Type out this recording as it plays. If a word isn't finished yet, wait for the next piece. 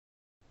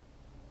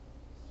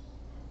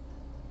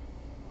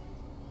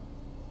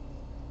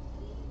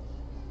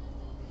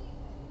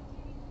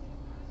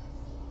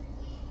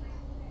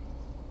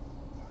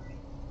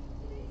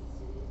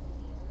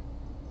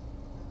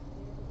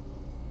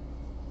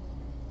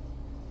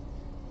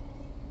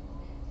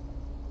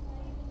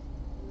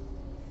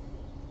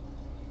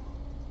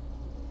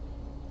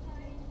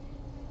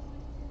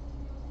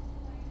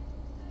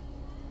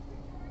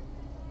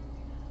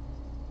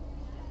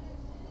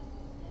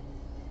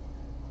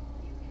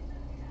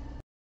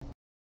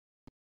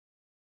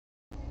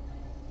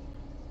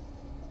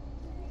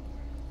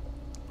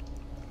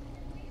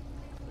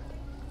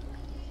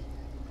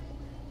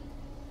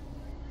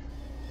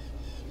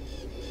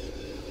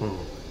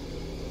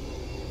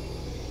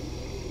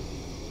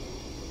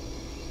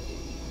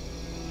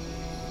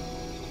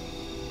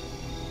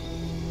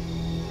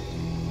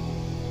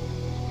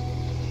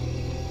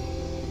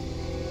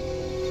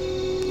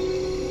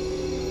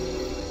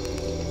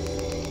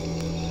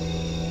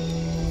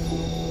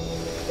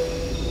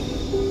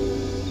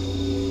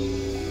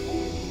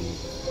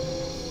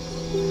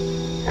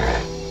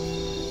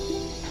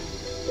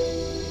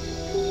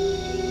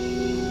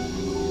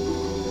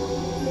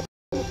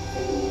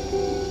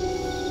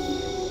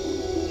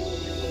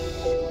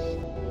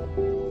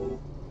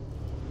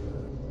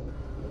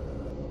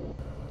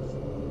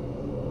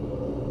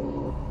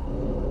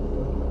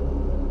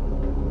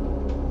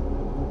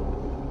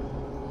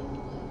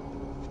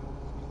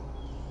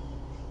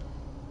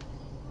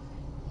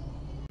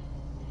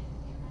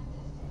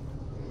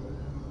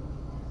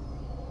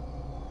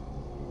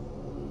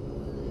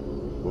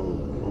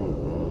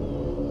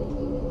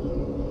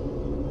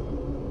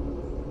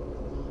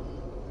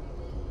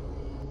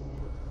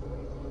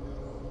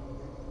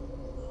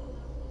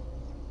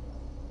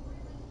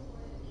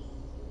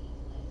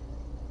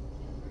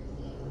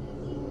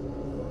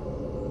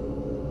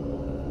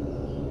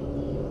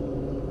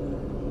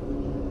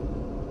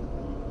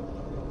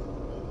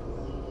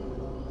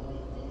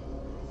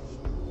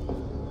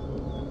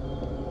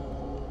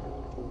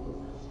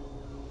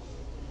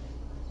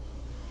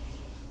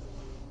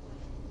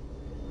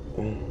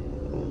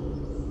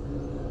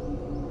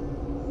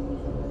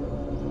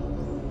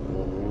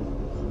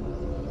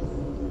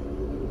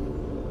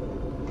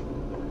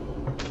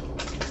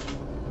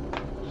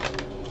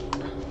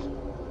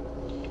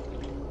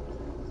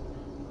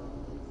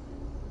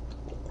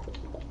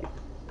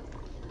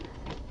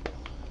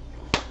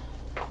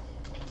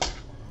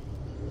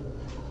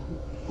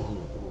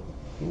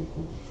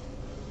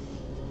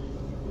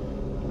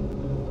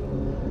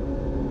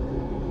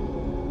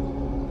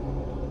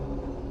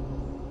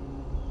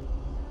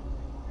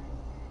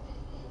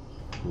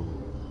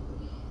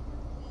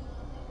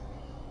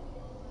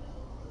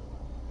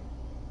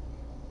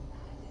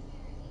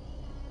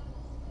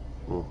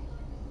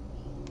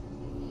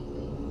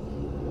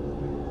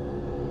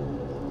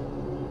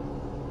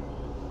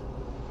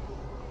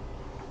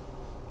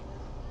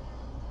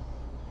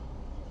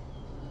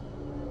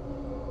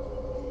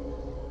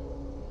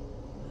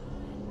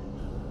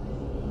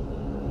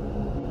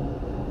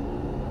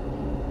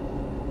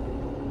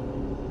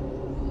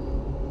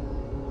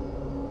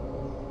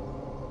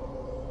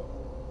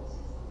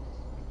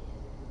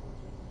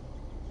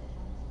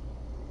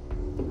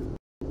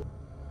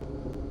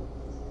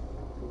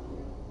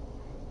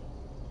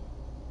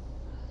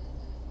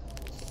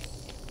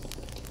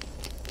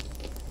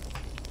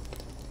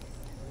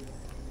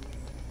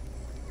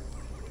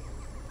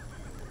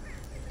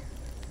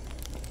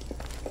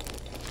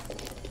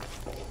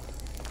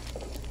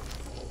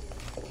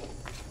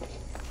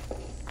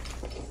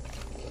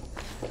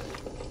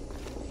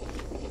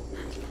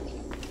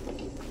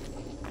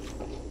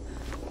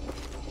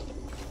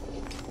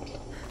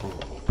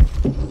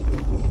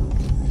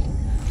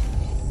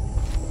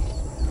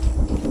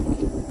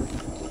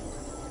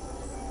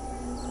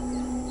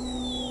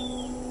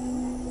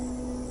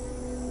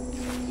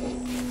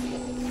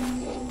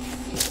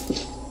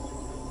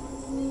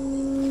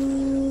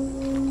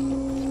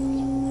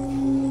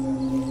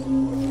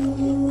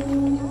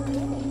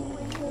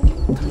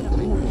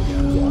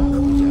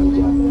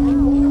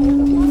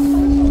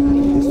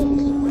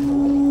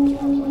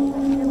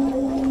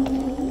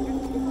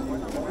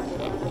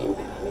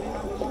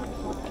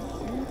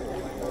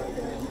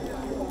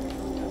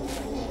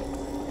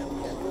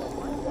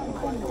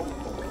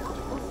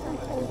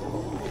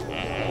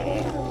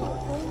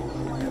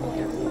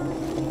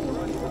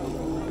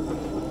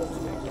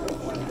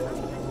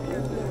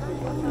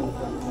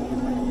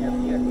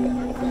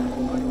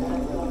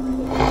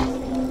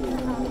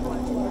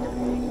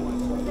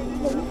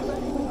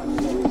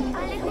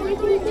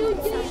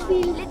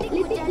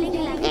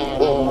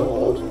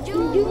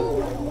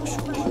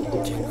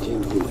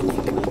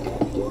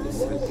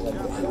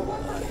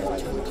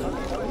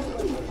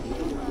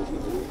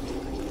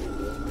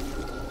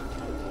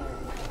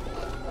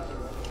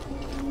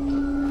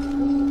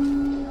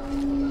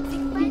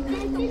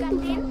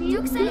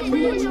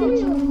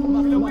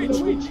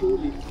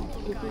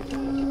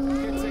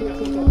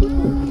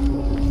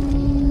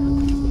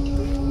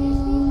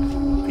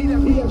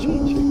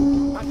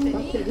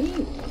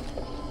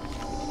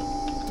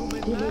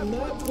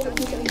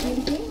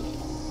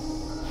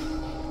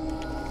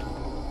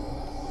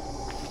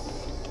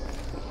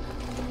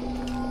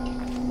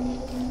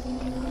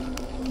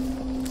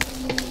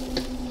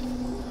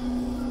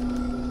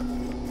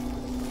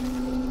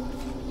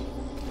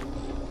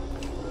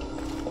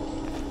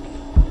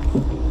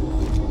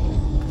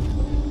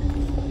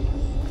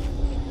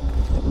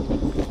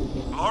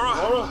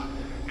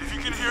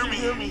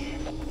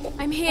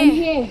I'm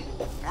here.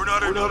 We're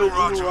not in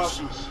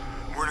Rogers.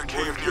 We're in a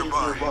cave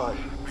nearby.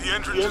 The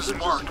entrance is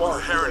marked with a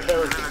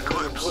heritage and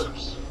an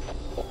eclipse.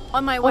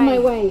 On my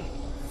way.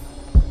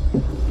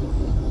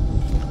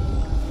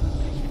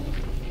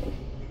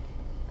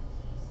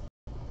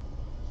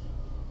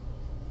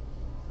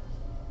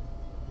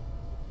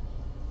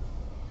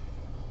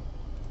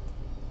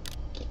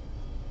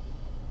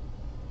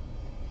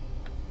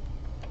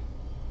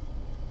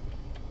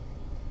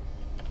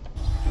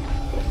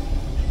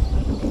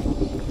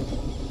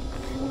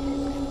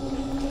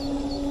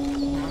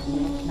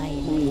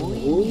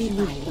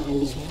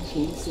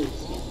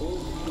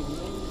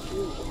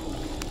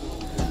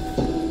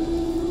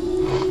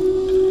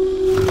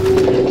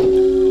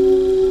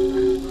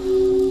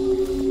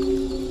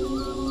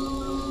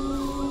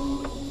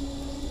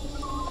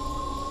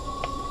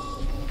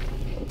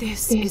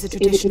 This is a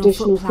traditional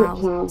foot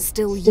plough,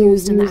 still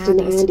used in the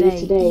Andes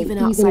today, even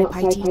outside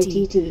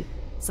Paititi.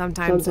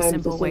 Sometimes the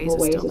simple ways are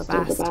still the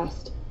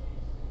best.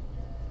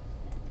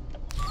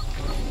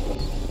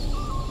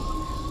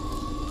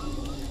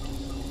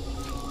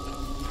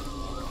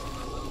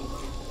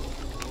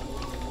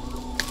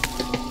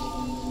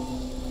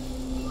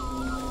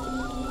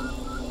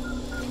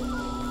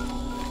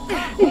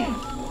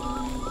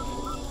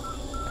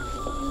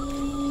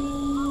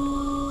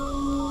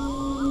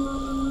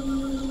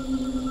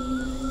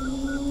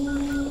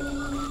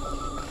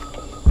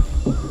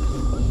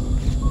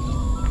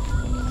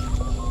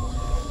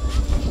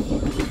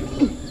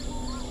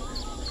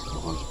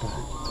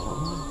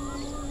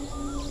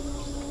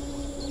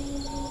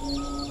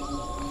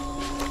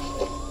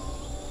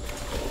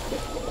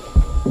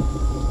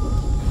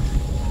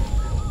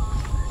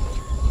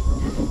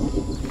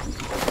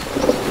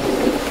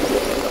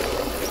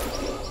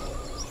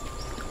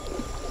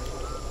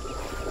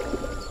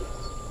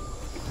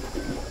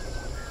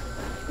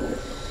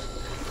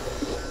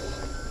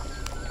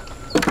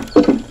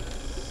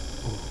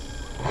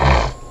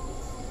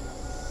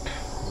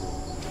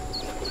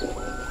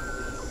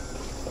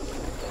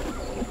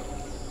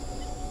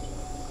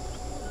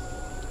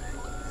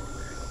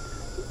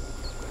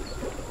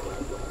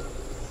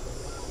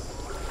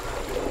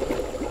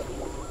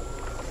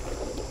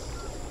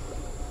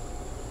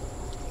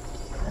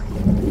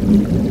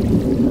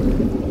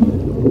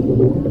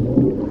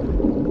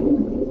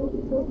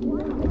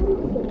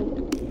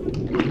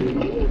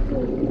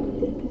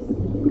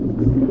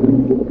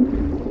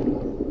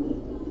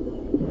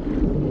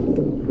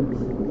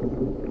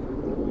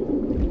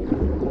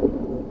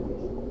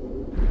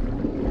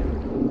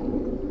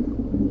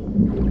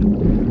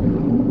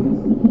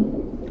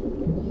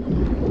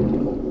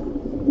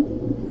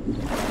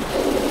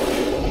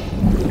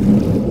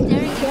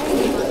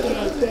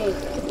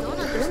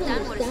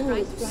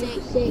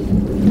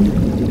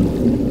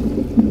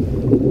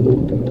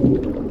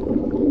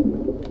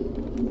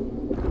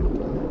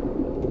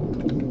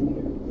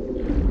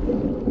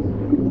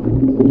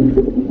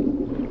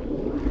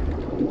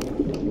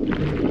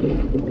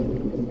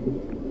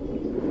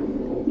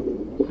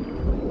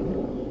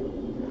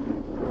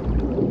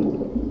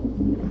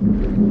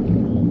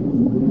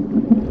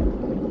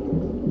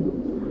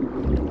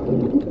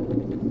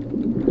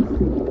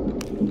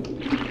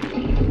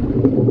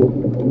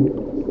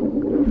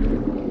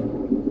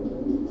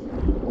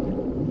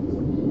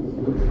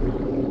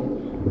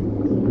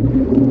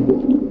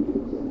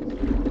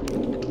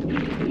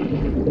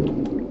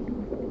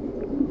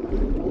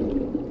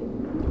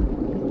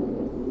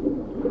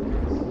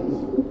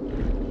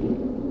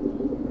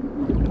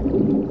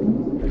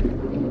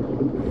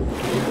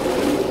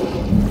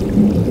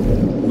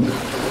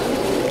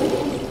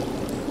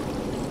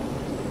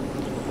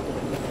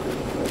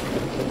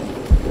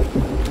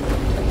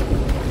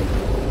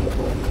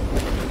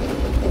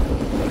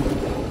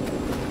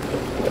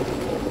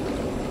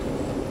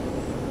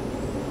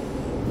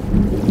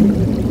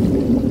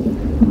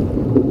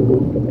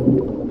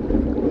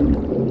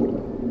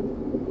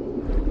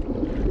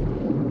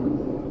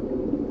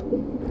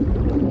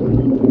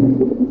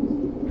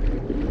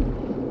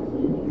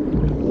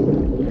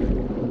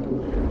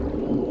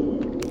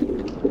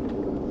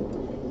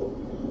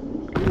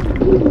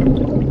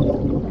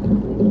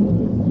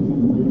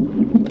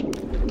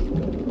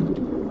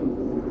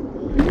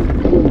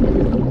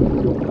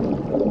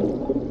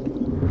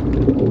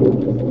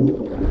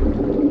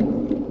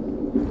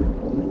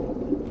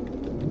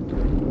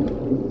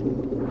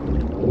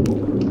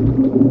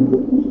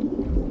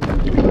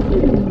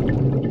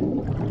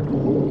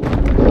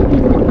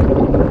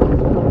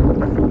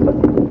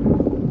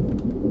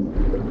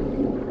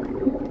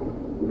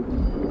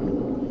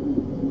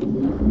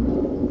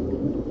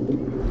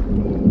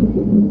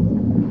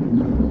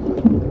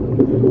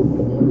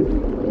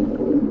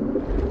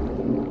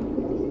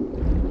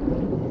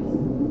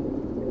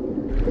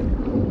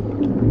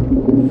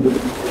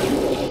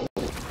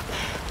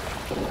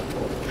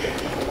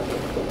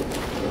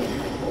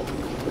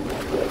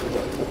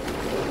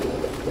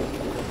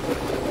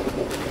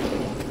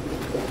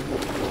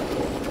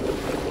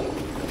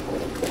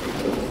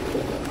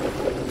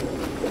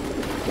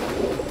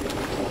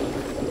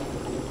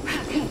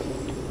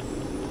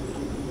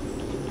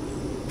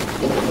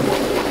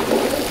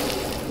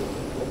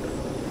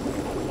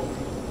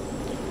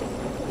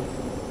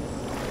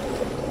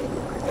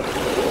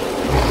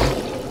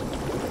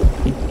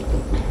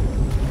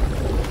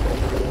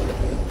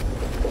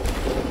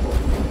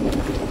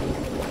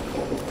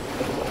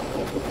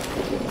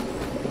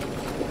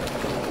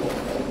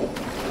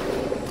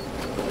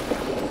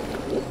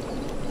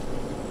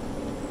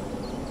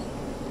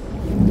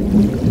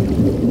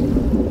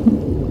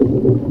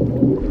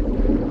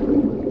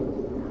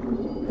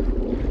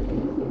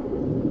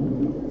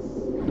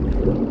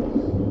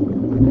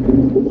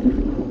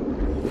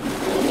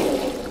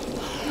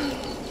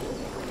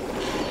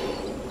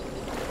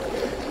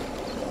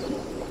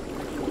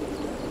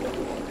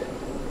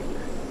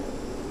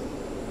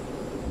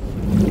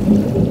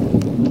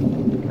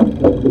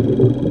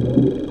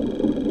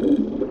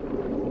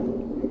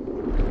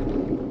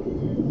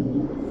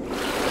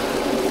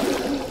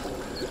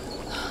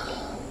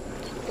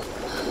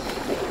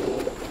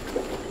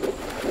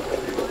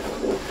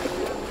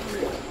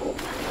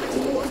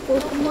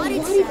 What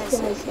it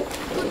says.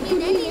 Could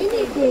mean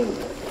anything.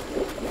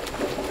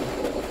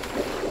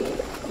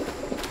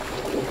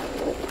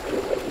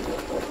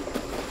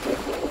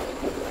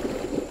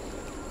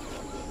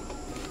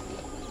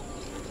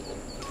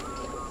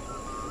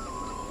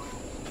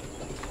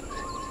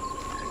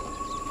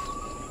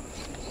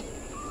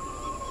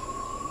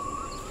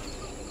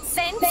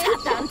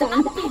 Senza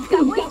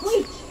tanta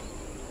witch.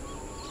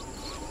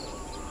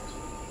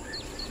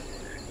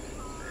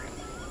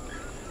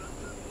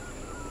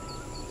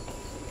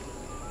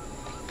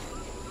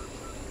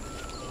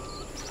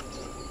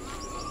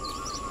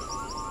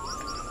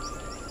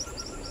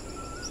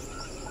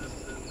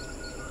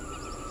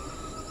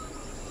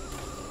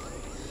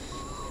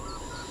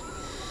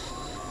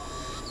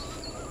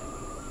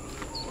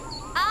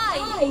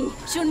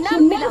 Should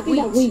not be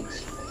a witch.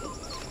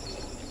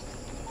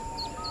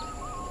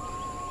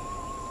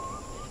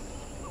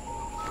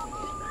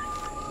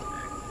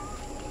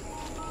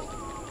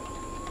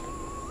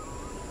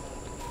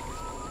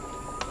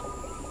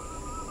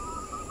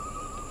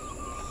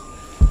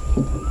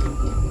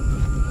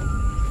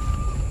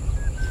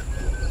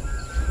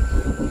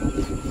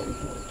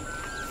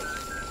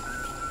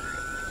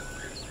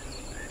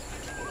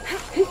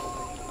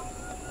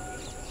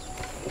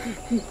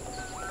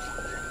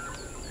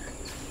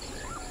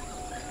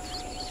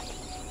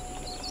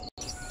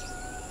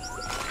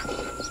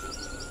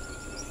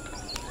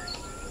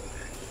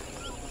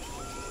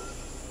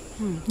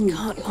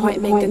 Can't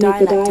quite make the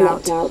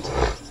dialect out.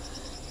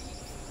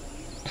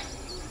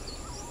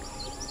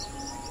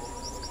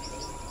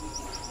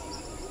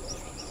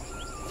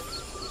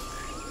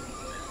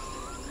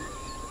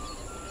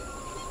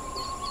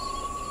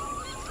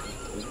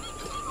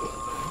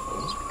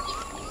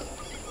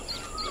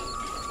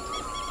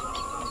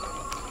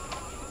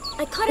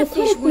 I caught a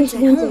fish once at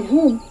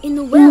home, in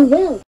the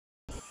well.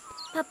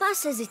 Papa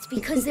says it's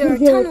because there are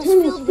tunnels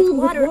filled with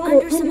water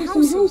under some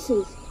houses.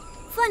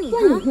 Funny,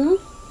 huh?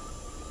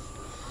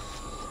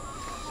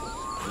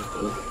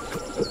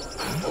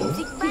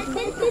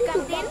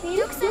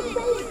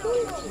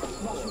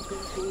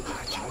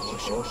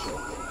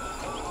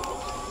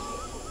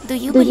 Do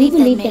you believe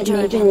that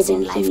major events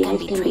in life can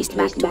be traced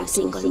back to a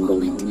single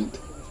moment?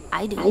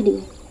 I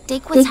do.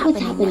 Take what's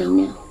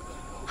happening now.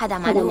 Had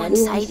Amado and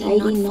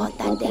Saidi not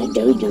fought that day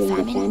during the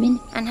famine,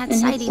 and had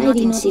Saidi not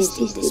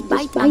insisted,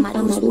 despite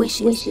Amado's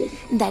wishes,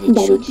 that it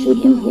should be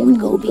him who would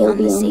go beyond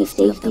the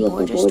safety of the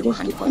borders to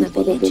hunt for the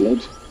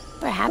village,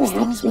 perhaps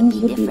things would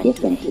be different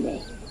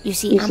today. You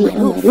see,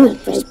 Amado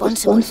felt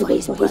responsible for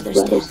his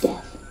brother's death.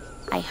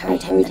 I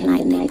heard him the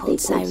night they pulled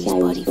Sairi's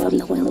body from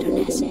the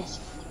wilderness.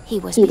 He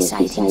was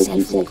beside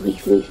himself with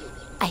grief.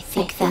 I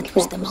think that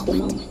was the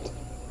moment.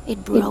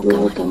 It broke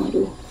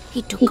Amado.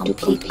 He took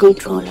complete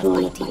control of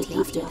Paititi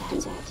after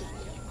that.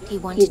 He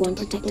wanted to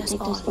protect us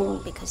all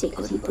because he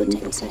couldn't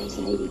protect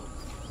Saidi.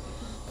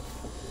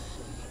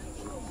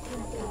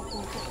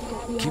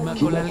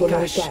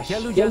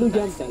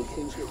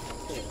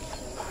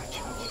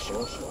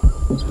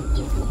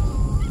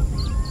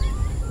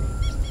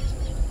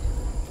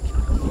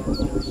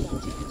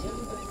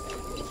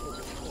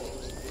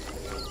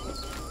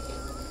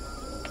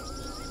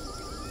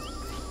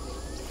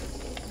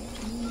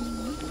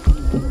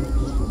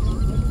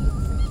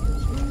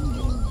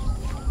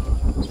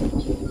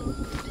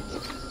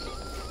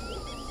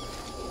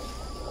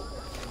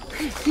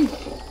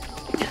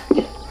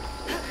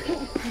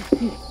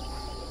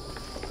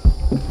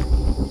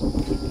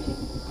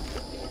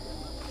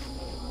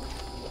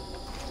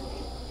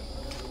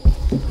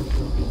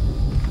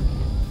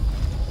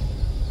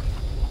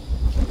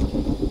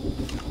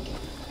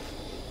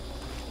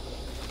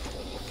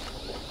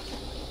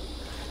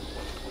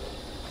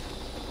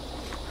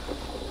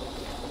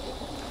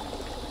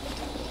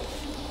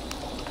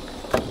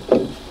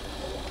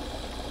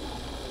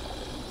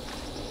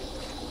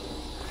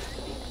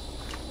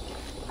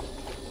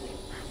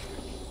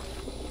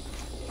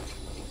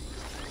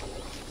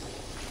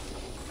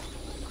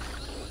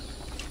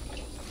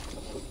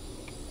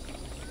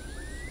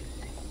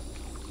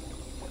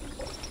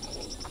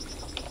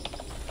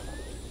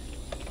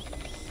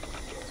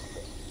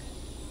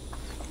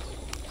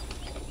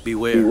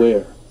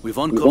 Beware. We've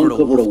uncovered a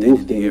wolf den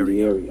in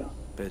the area.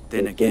 But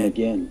then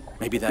again,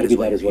 maybe that is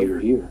why you're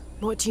here.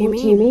 What do you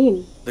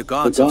mean? The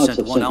gods have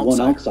sent one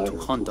outsider to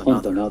hunt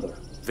another.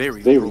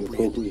 Very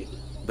appropriate.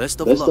 Best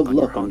of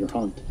luck on your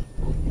hunt.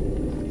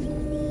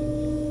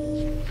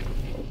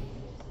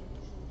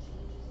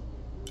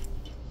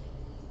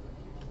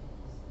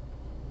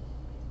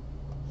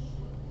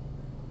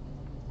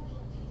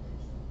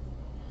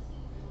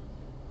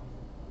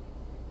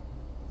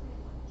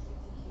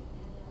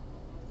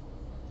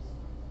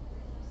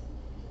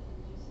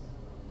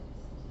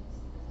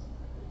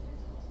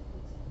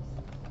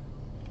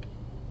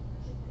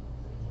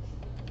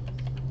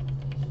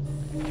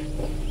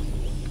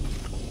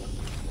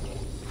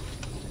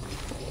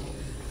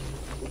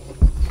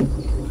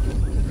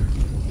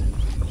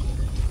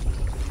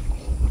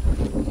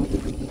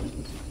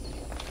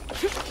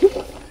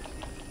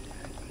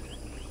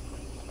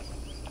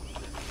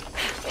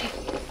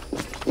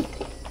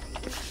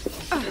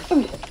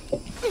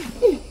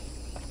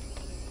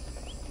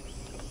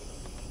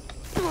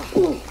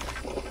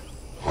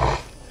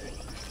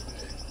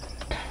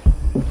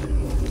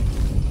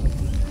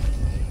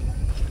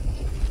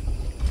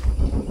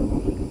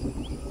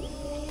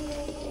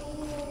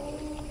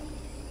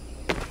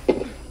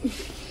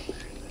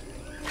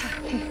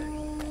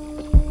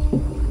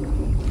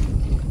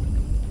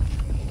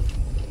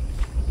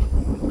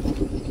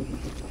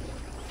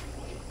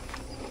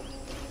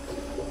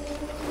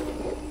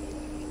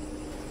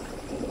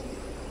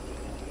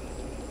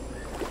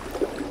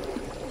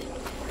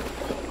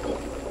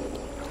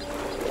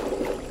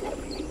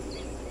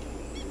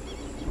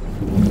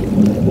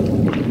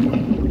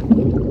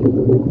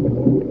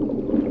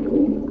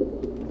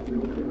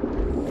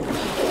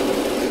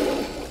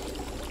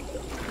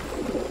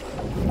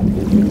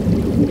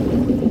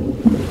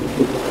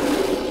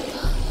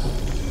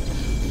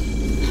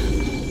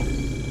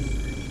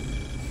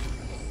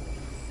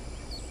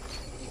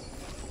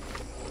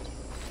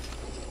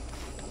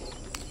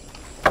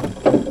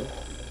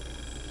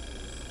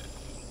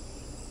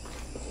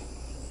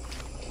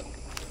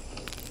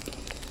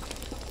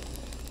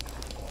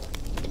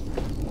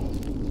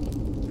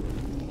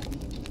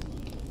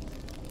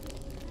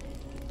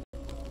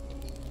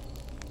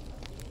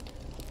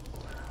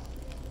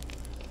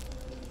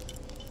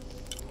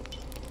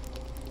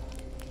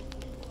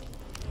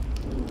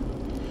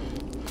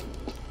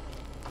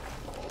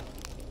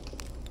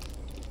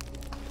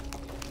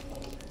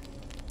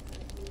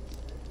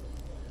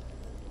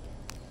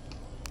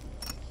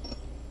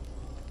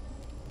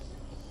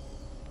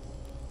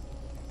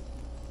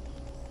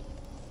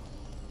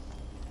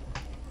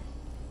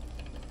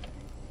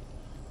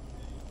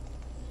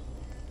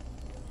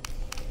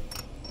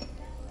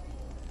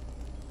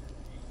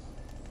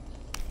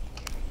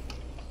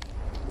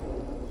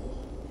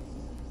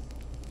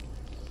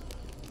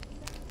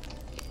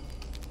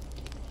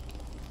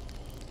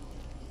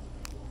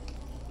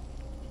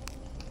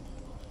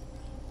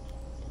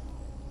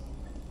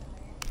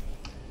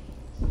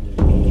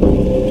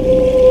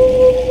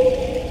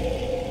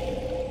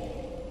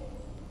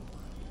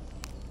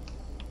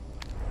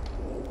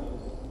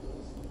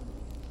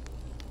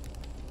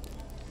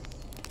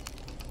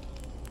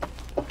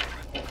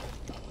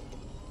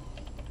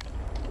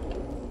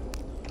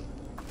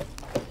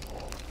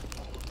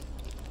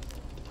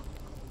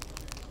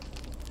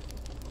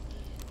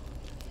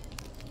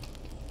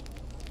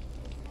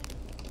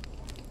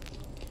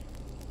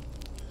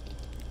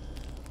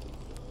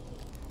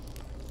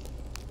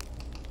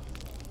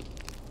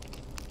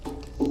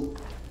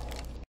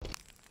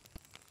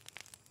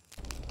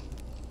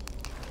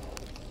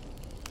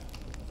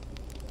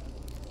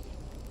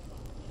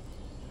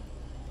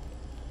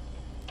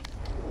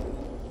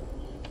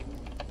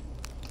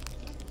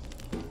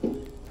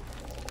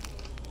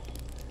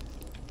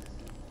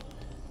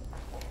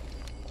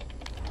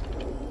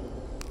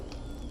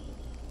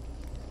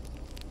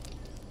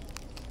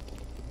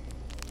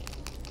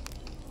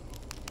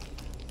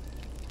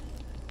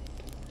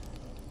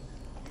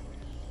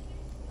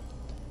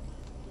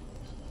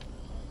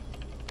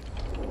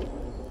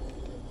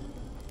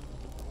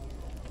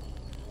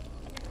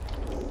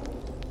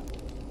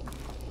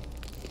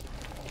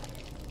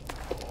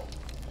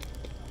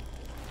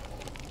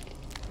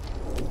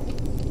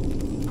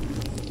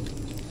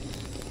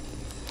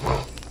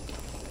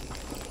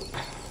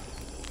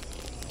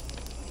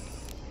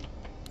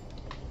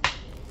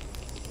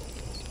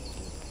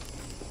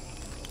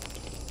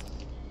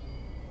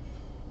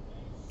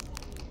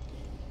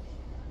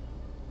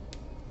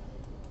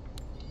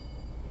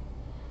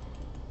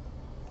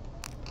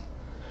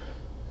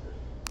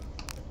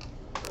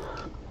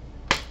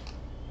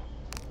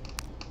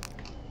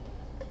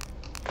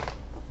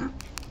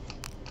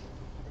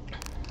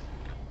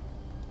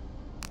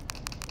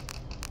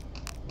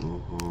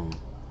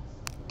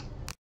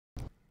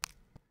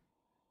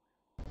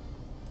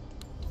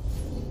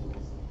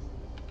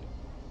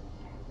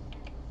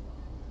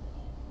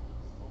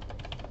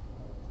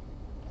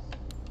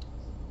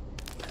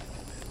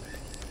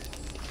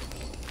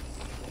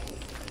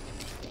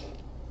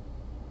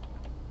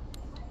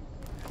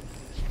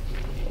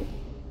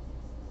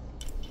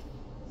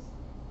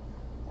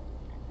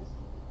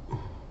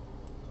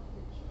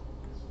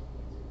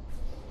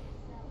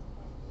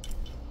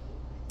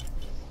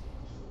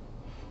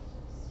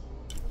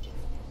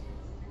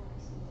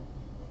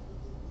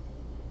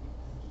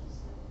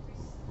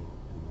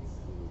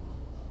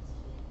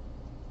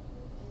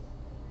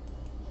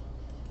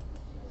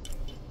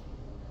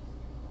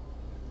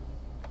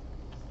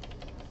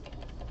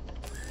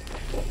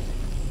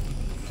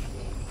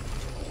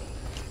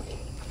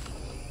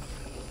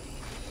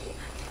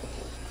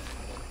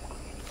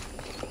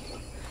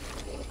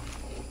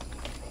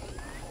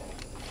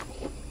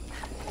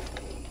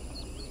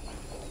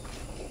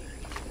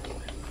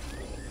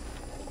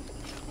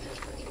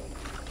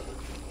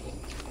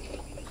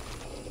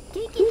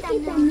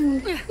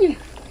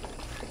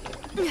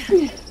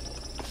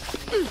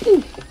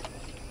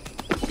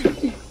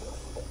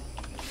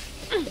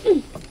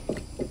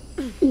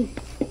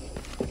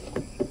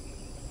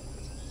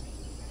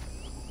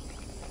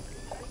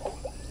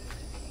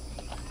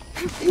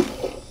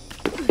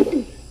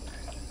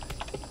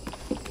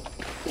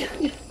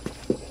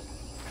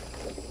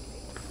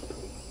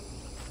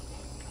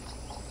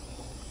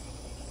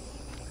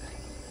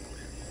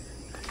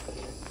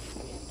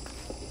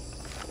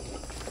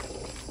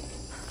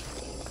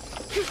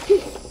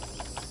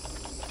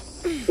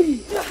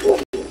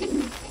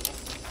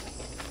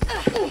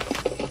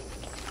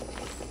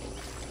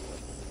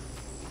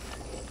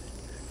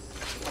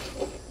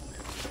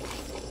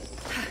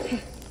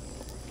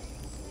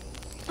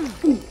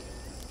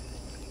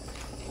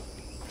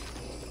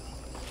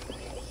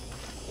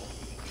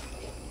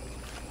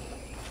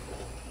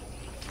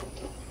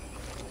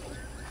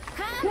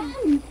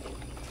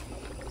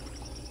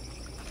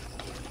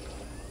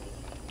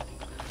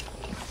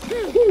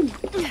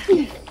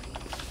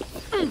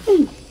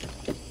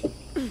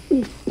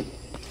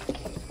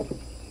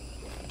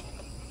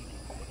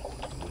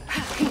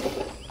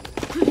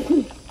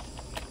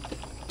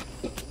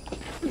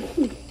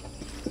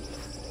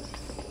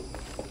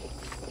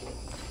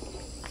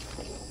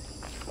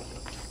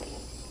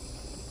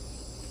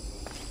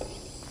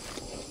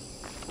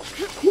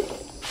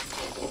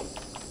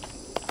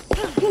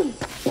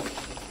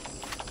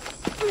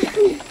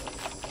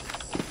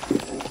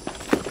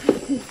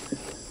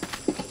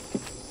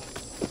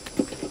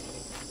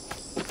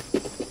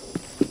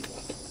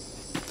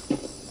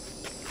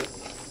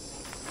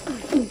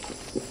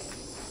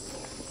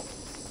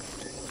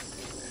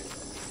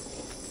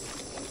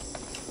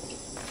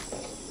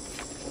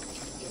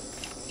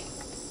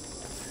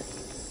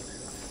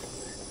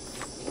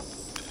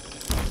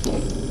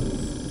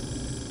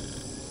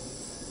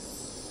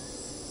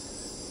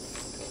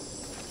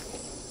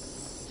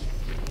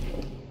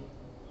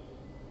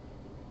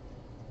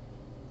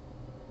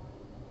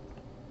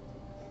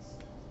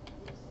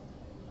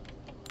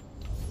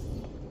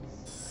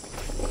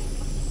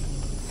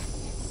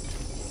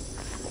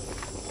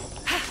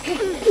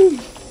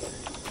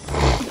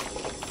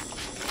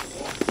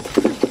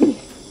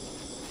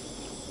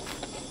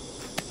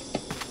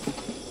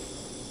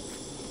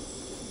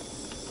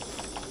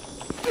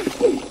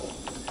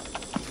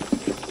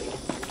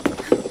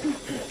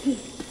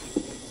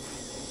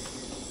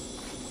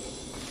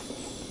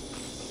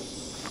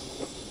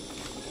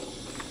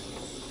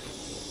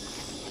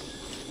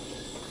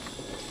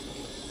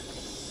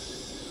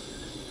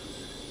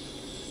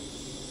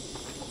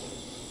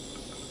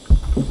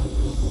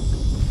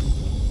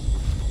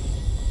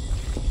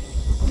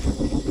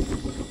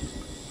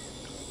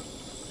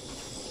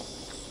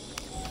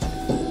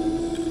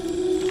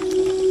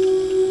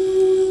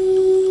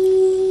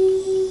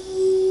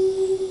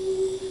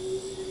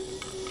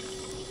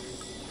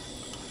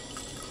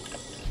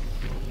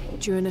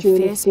 During a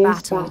fierce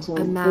battle,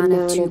 a man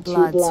of two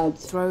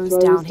bloods throws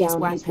down his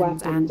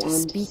weapons and,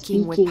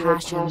 speaking with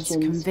passion,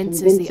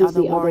 convinces the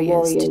other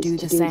warriors to do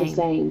the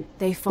same.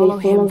 They follow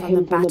him from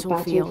the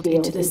battlefield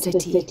into the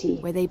city,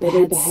 where they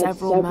behead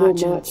several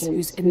merchants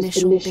whose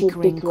initial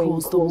bickering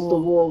caused the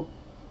war.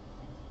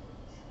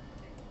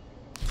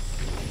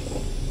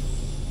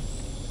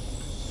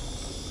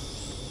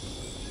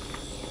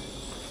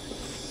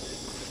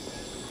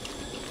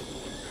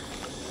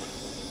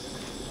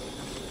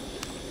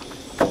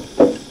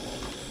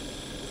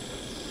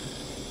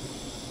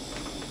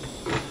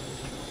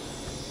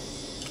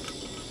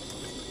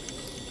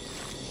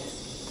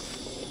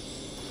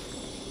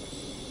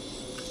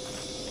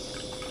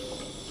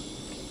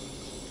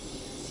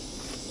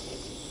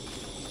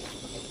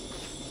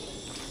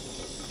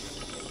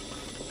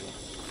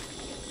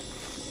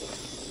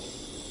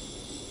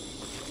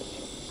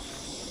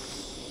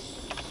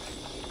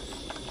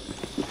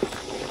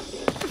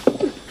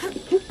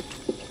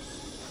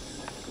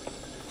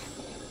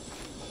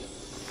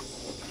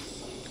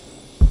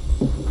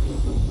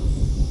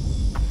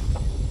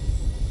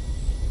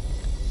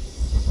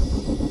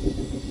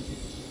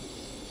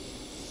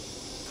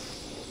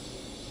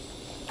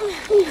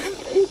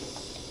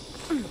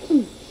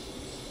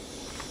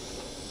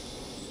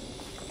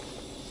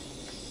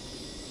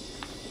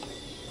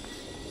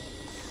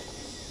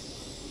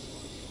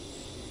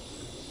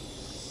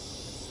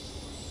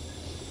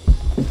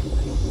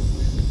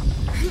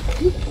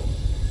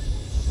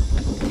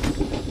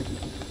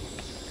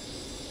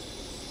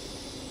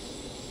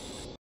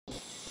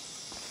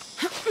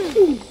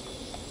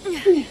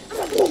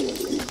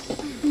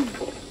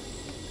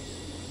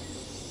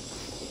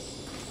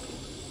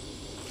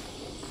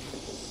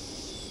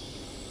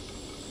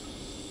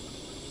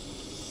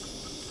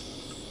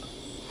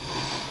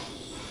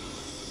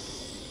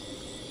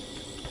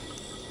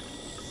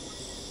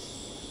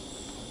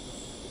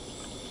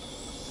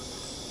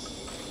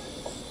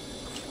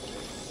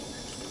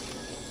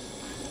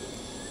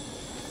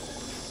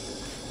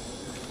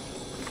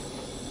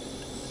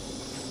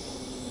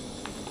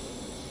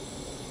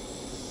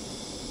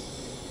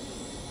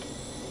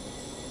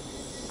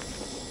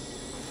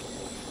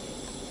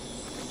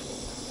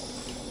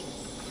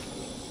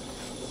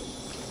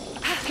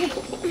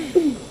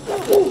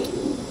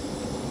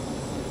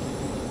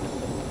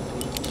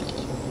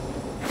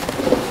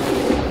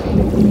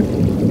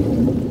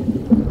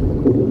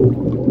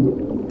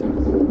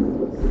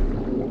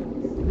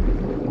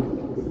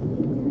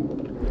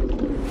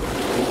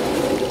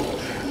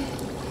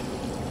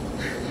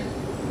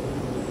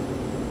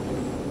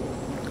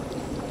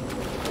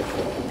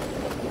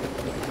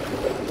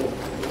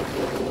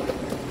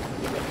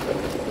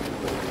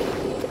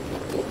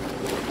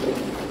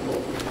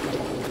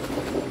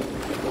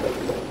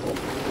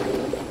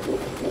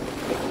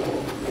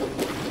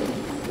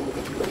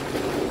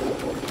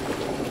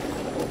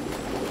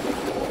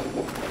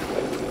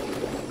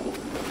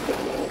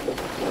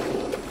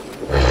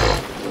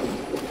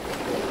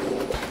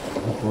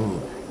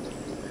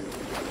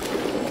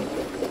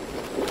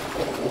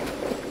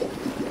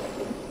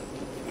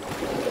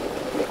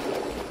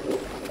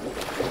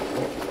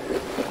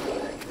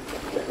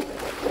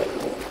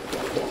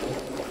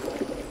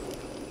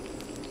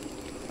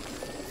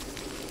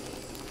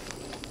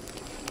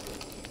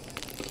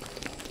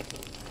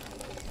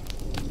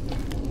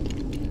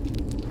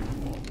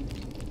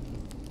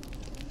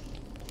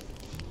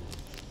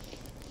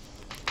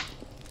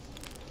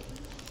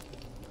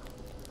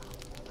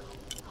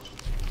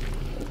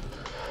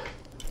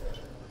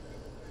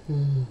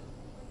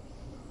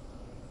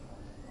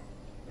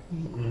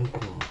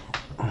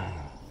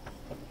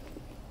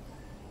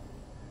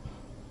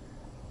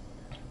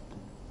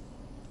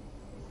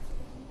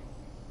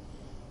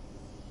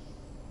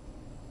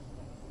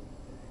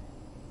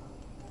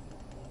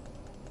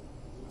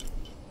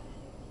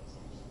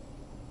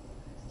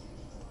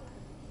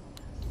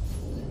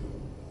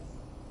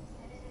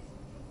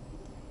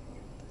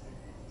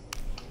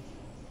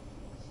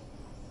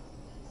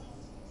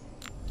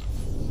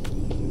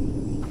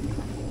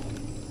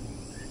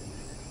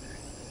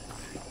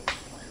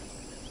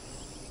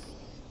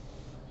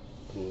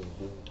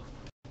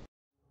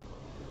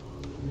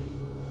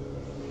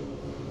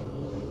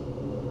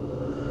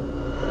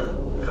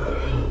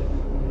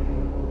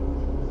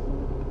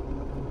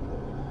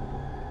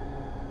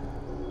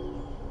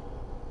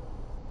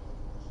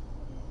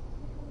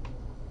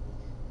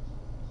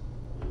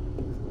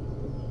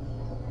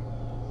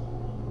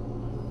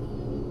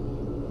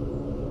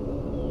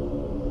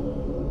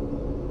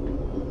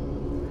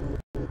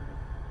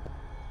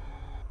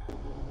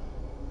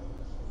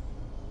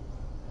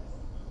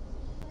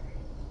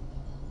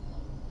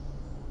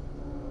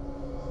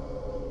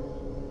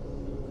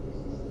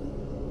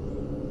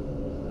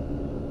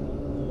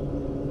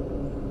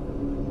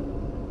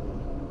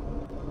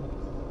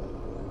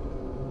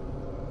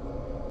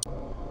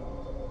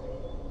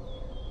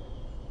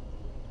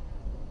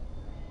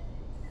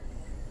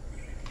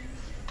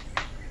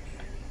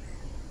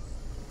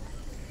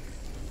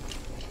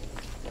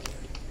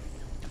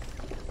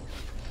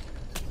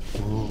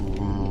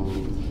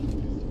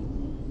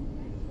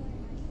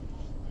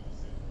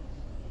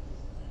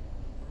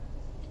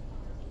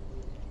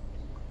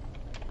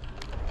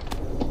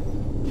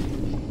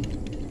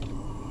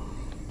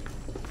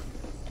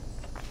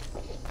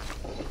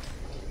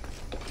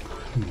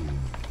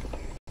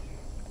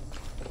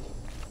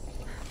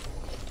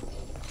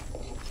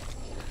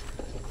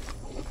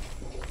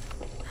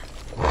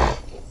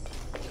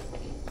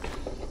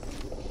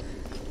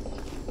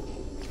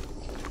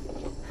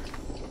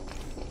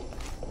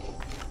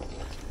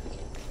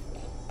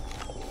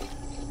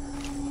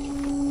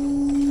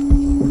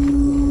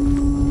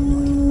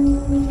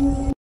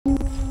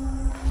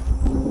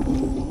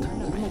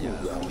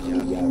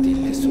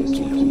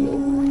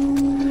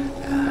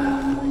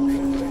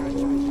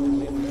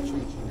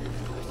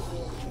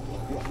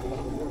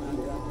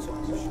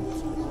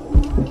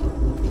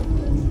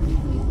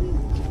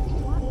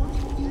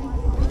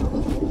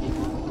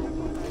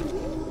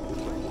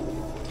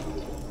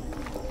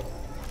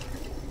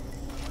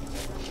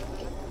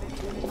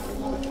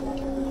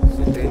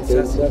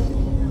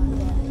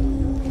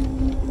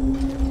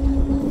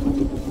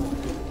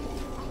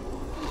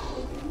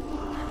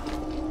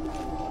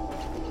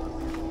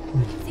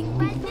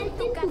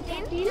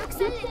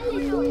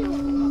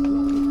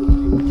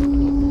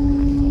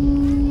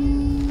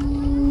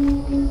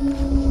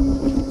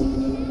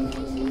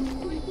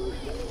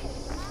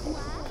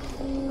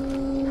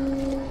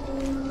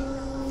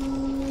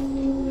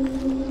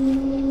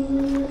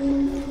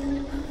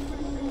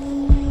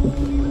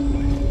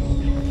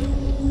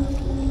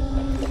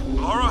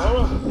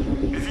 Laura?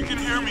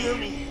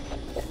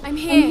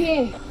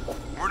 here.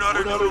 We're not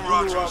in New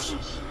Rogers.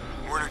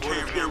 We're in a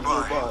cave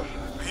nearby.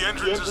 The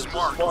entrance is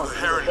marked with a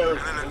heron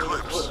and an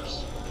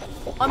eclipse.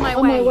 On my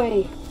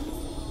way.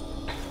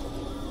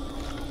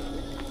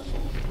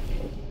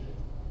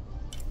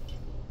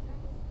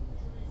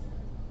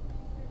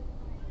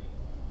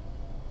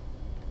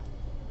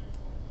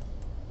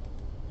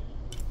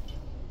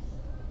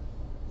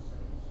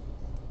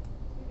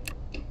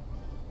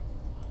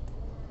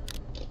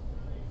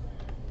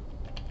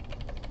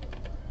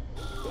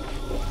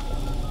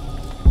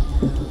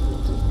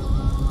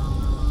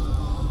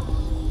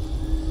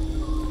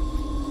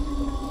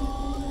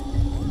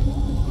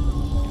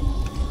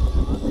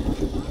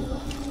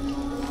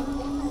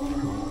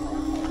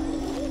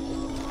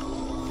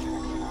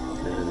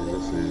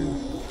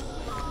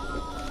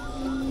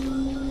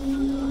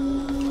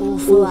 All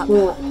full up.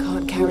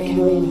 Can't carry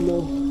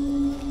anymore.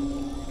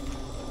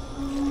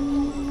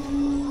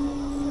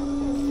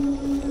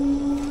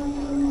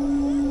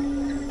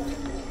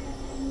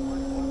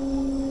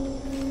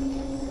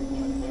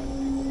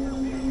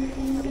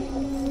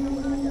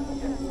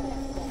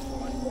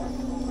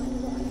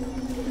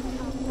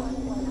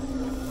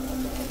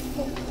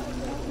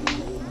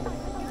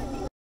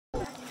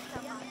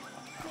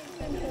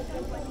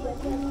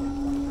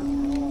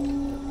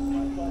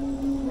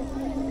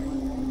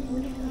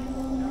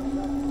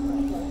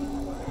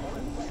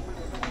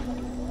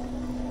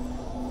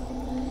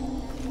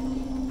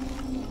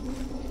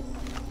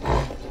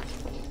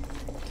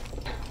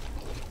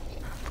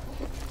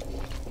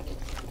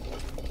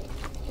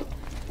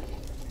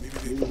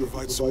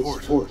 Provide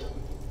support.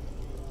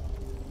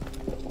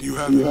 Do you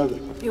have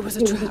it? It was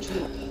a trap.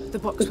 The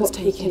box was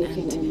taken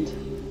and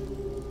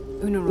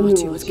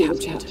Unaratu was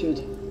captured.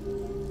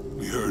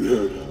 We heard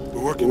it.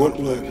 We're working on a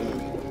plan.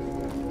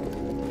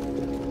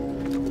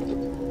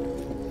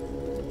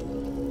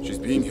 She's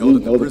being held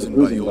in the prison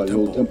by the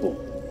old temple.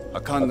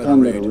 Akan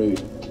led a raid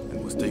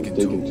and was taken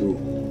too.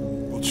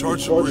 We'll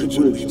charge the bridge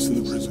that leads to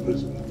the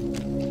prison.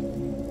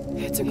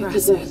 It's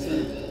aggressive.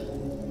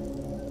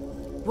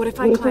 What if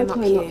I climb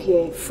up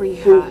here, free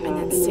her, and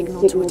then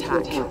signal to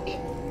attack?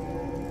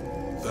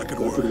 That could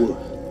work.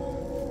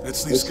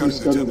 Let's leave scouting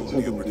the temple in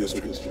the upper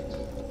district.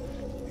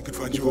 You can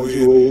find your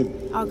way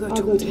in. I'll go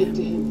talk to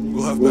him.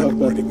 We'll have backup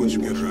ready once you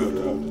get her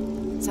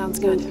out. Sounds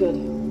good.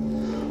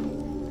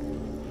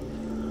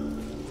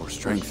 For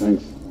strength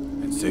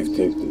and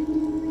safety.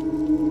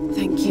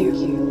 Thank you.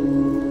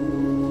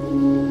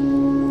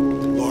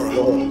 Laura.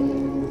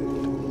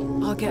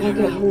 I'll get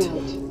her out.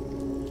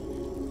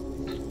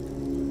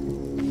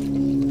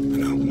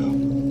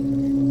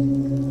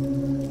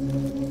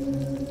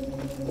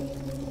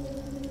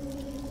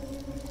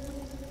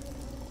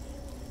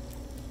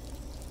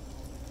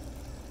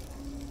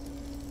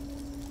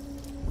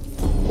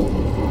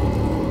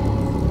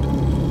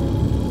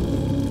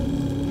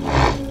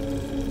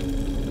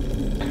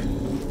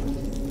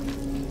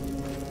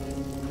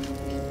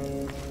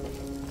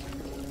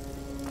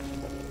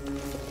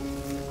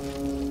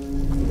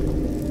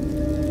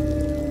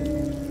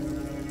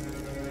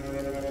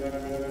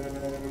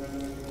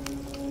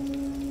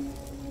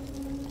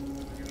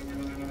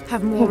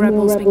 Have more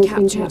rebels been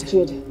captured?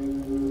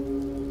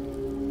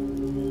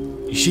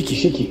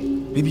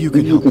 Ishiki, maybe you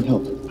can help.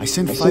 I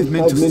sent 5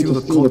 men to steal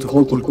the cult of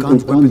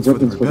Urkan's weapons for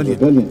the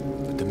rebellion,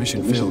 but the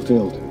mission failed.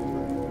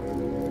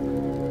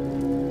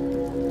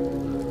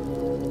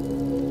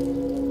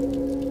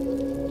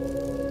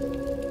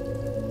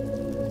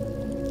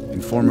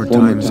 In former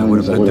times, I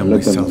would have led them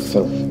myself,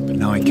 but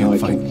now I can't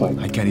fight.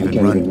 I can't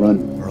even run,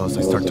 or else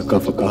I start to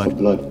cough up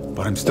blood.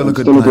 But I'm still a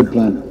good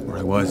planner, or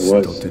I was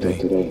till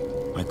today.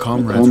 My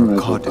comrades were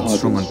caught and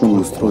strung on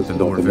poles throughout the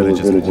lower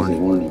villages in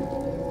warning.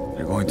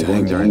 They're going to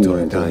hang there until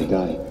they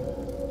die.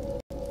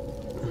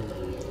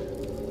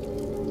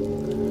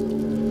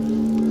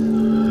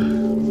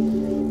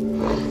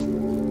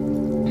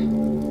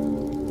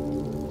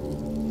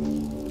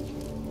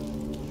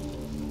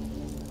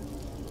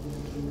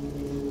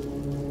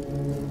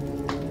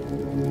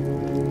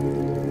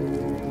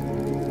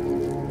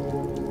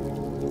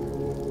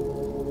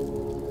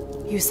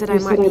 You said I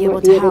might be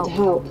able to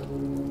help.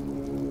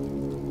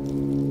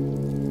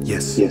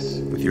 Yes.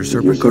 With your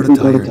serpent guard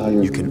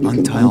attire, you can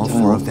untie all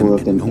 4 of them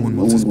and no one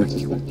will suspect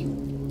you.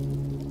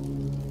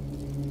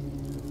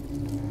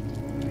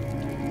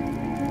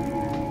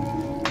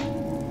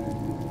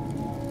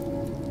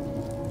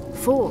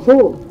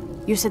 Four?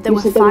 You said there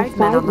were 5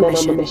 men on the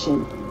mission.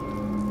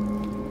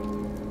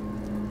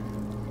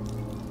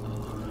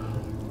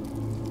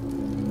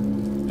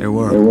 There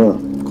were.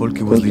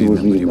 Kolki was leading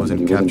them, but he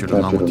wasn't captured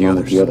along with the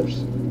others.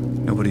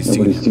 Nobody's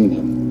seen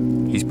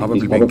him. He's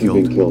probably been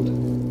killed.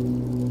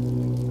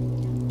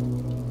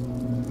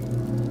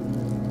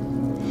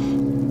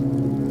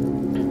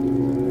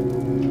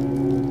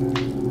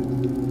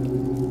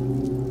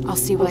 I'll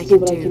see what I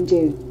can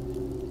do.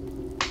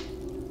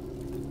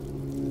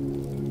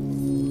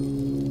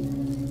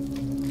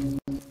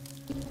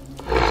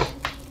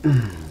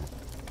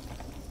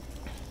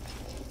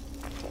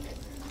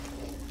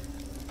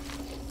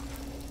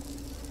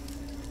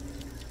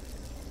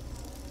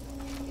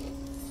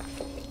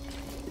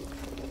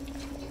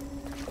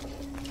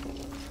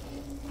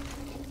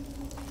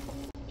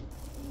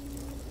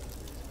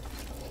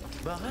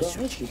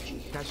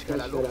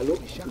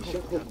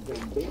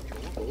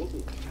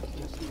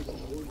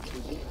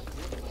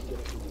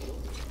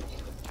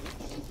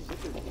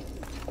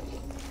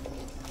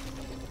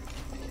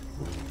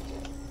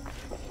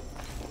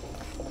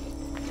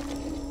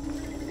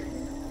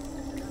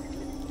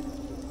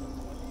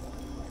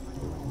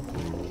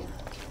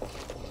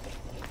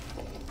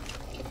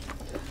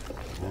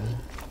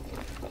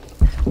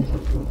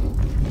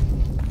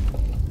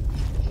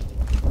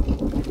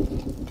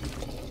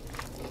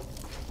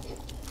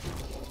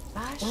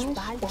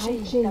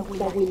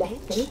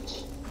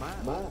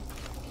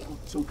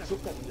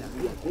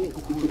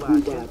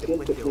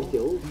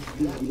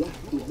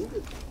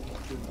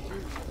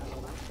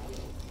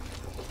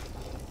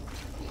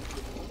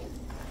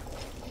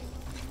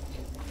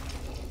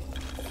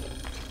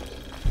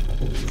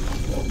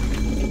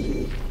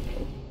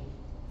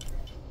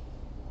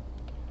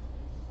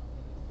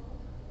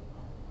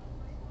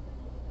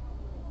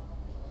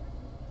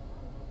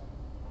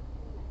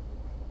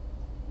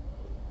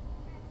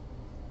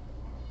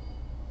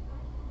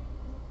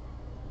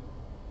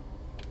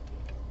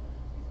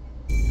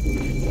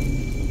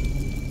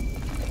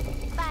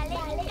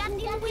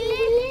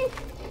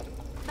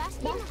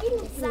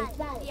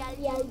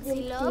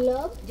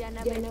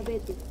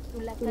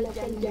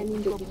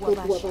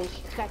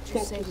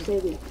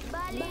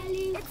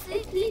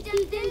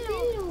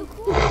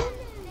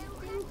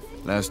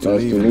 Last to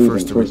leave and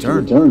first to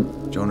return.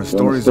 Jonah's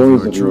stories of you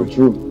are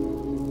true.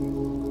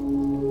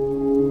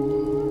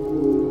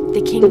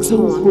 The King's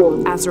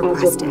Horn, as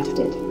requested.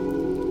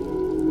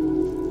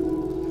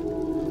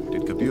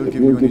 Did Campbell give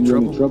you any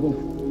trouble?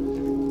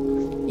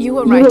 You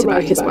were right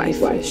about his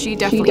wife. She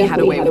definitely had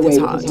a way with his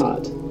heart.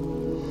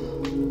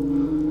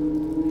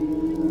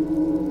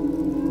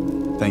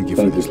 Thank you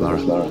for this, Lara.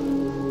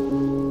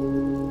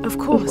 Of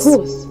course.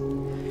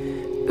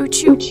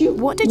 Uchu,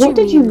 what did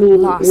you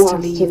mean last to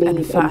leave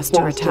and first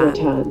to return?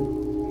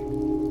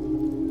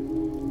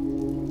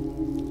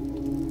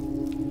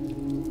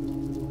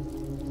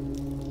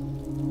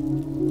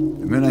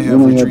 The men I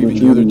have retrieving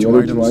the other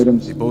two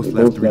items, they both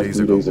left 3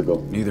 days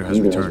ago. Neither has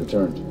returned.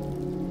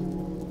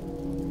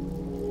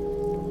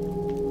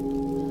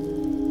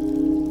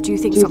 Do you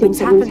think something's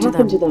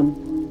happened to them?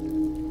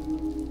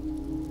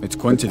 It's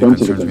Quinty that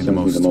concerns me the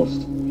most.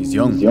 He's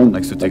young,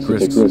 likes to take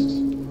risks.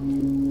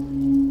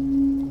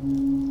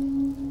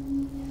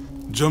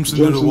 Jumps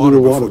into the water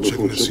before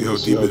checking to see how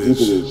deep it is.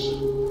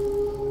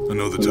 I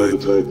know the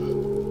type.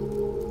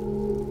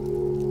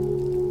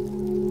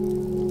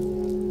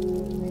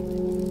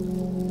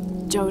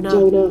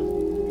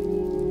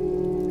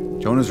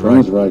 Jonah's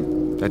right.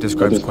 That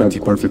describes Quinty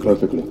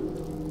perfectly.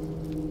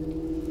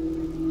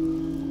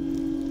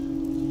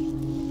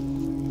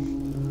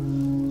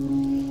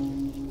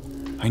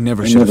 I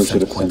never should have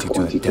sent Quinty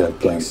to that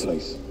damn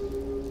place.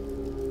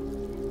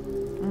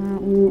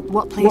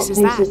 What place is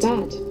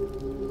that?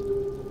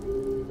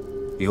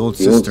 The old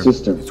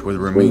cistern. It's where the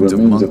remains of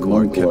Manco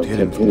are kept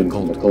hidden from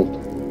the cult.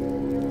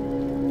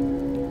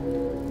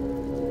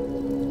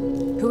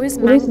 Who is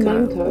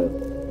Manco?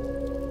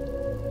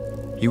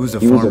 He was a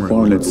farmer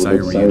who led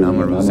Sairi and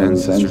Amaru's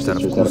ancestors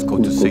out of Cusco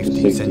to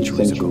safety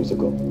centuries ago.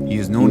 He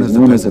is known as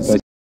the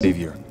peasant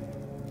savior.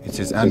 It's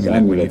his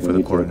amulet we need for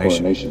the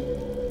coronation.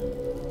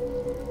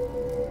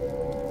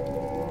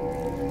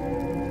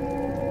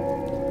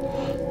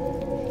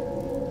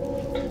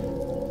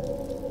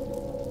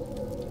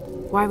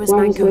 Why was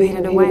Manco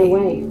hidden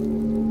away?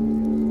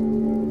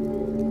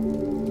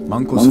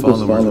 Manco's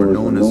followers were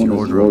known as the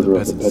Order of the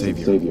Peasant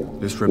Savior.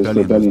 This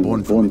rebellion was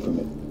born from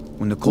it.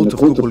 When the cult of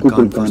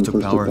Kukulkan first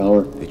took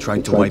power, they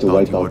tried to wipe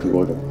out the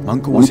Order.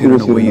 Manco was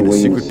hidden away in a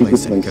secret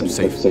place and kept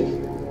safe.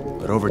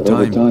 But over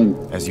time,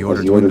 as the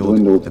Order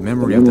dwindled, the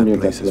memory of that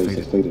place has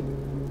faded.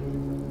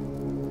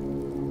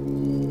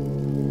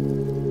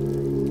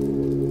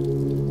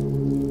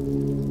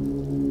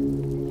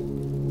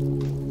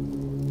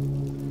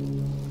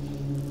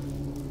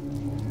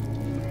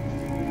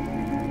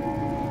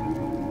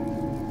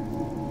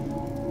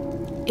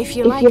 If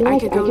you like, I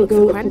could go look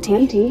for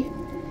Quinty.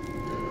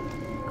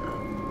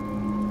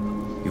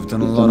 You've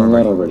done a lot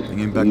already.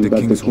 Bringing back the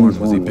King's Horn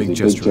was a big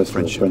gesture of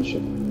friendship.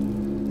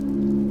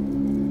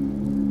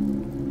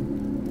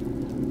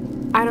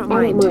 I don't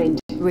mind,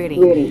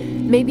 really.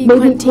 Maybe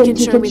Quinty can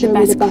show me the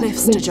best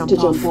cliffs to jump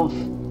off.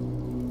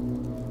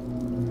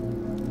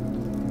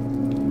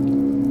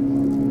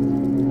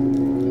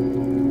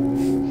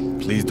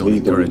 Please don't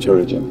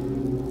encourage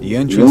him. The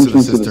entrance to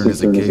the cistern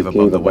is a cave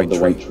above the white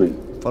tree.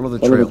 Follow the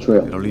trail.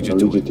 It'll lead you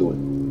to it.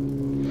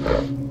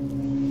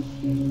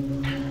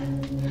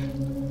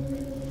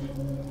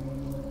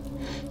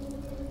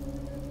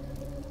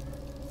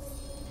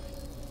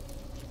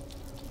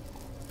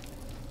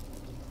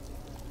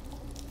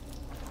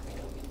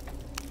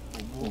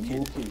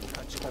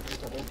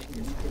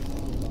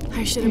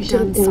 I should have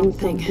done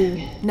something.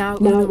 Now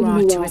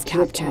Unuratu is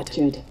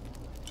captured.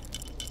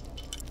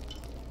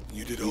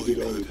 You did all you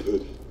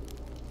could.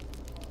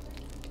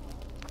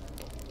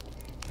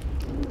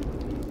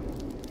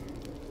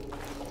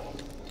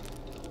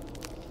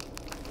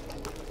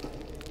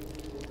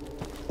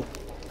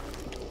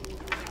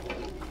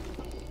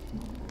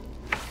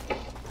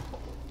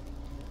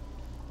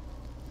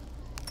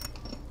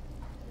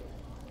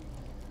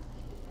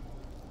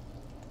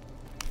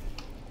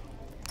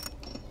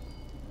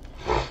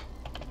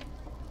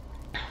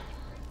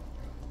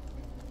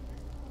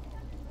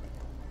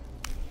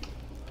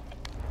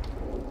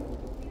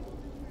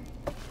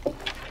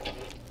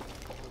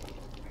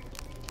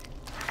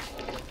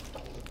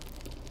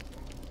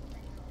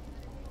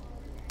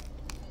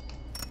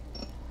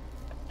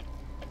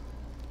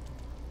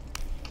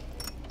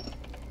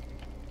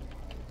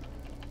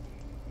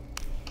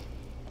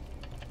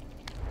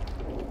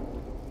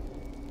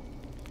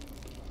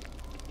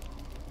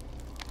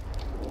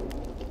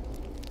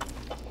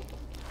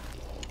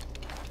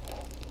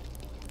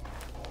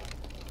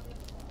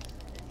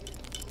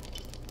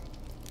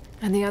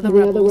 And the other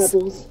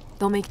rebels.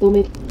 They'll make...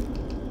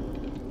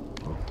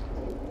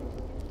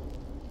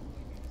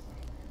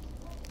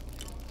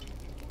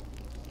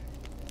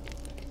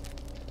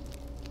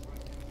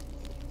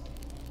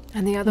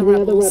 And the other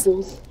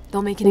rebels.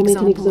 They'll make an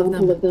example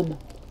of them.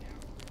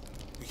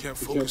 We can't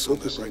focus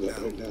on that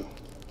right now.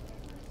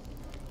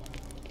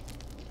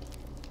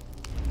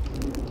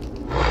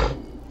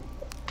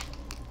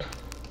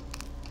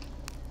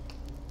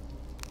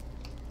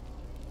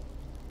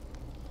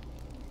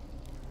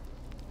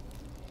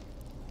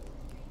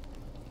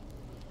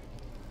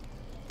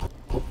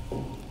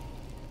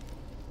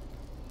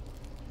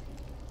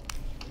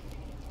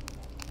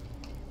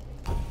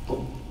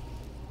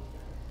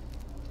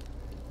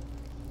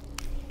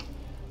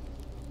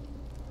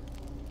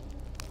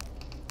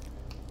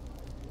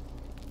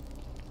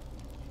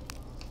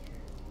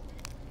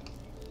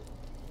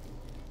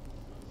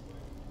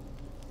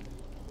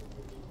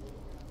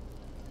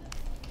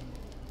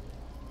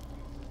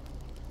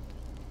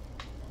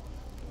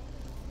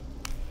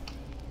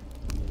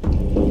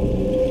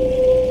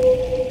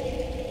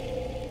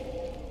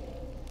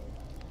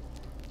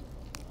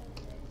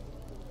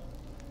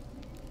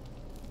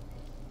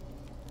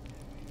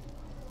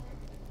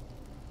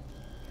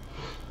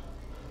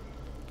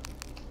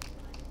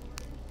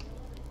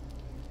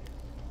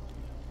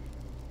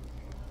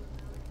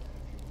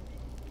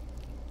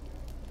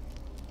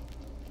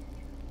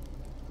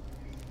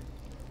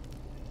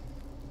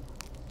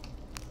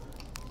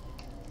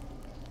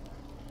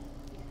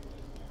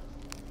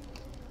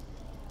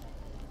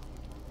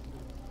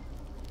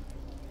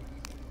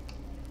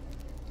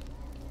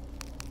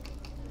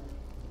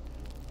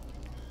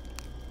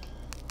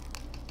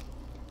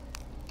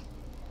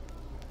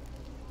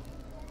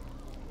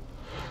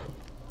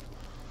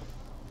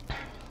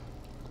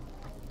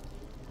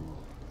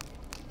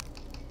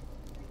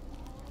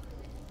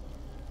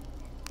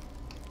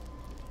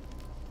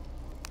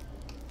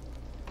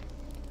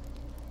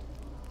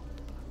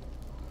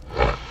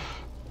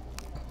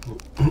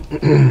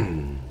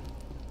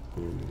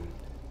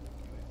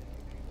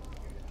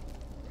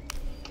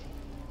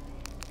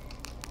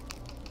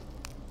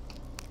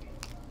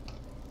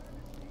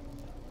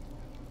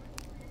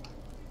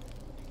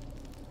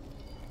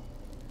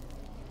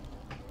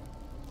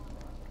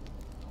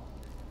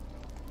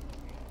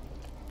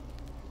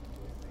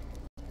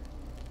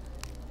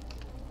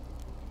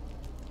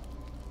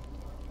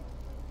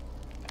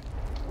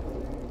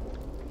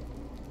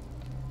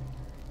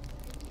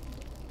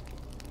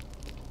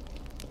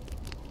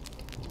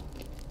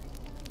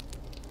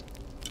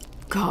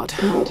 God,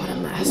 what a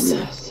mess.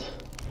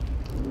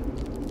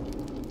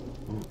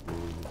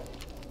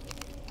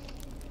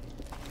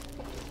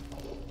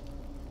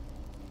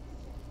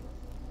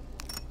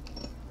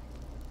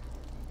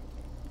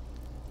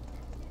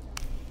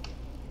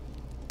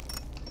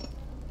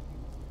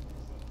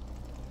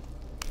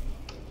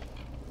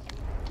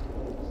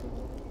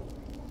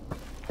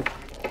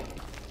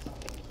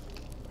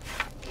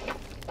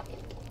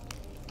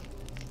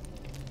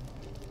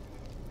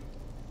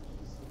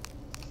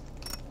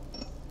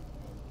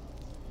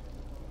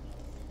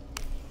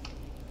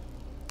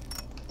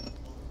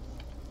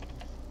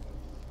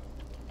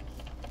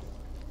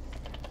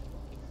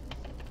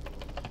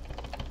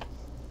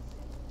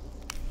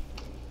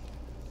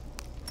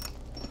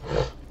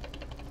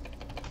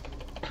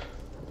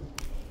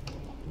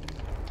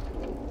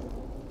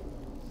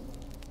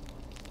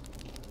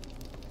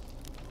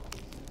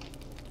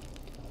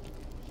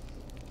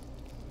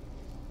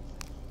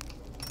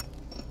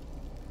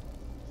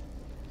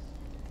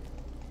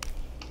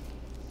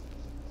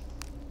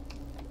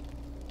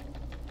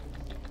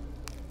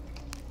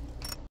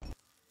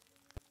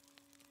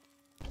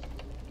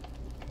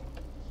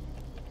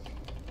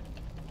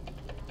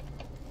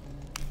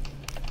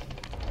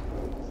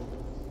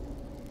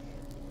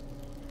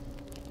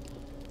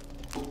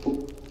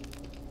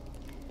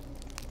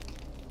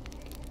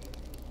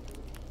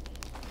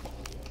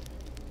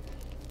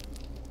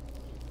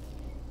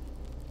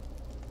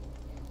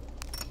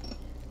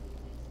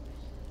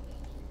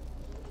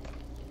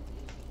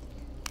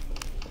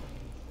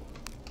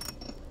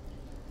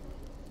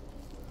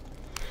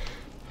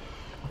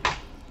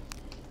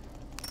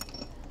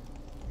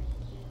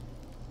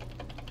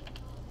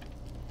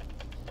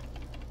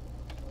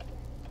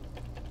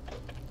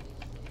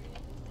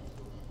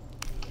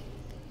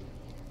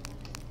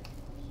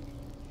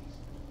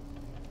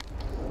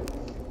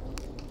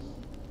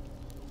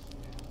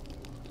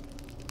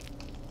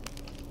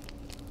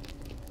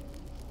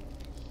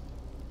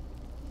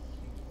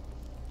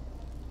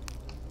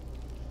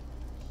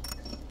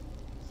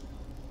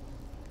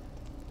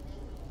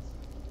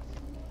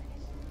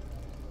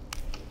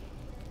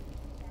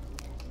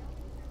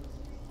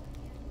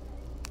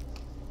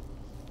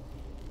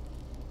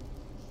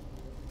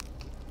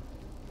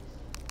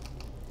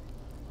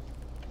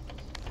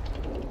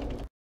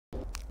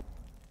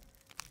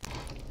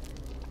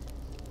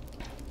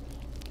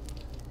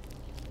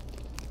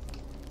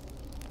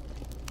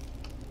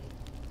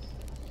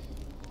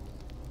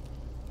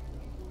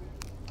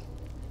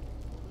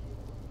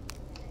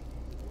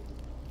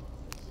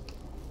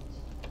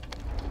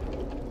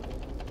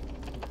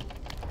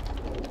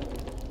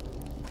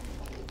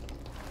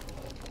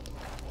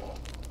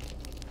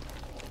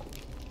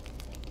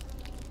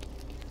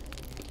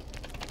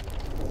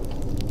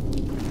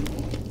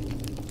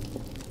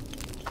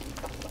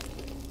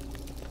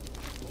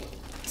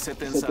 se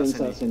ten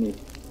saseni.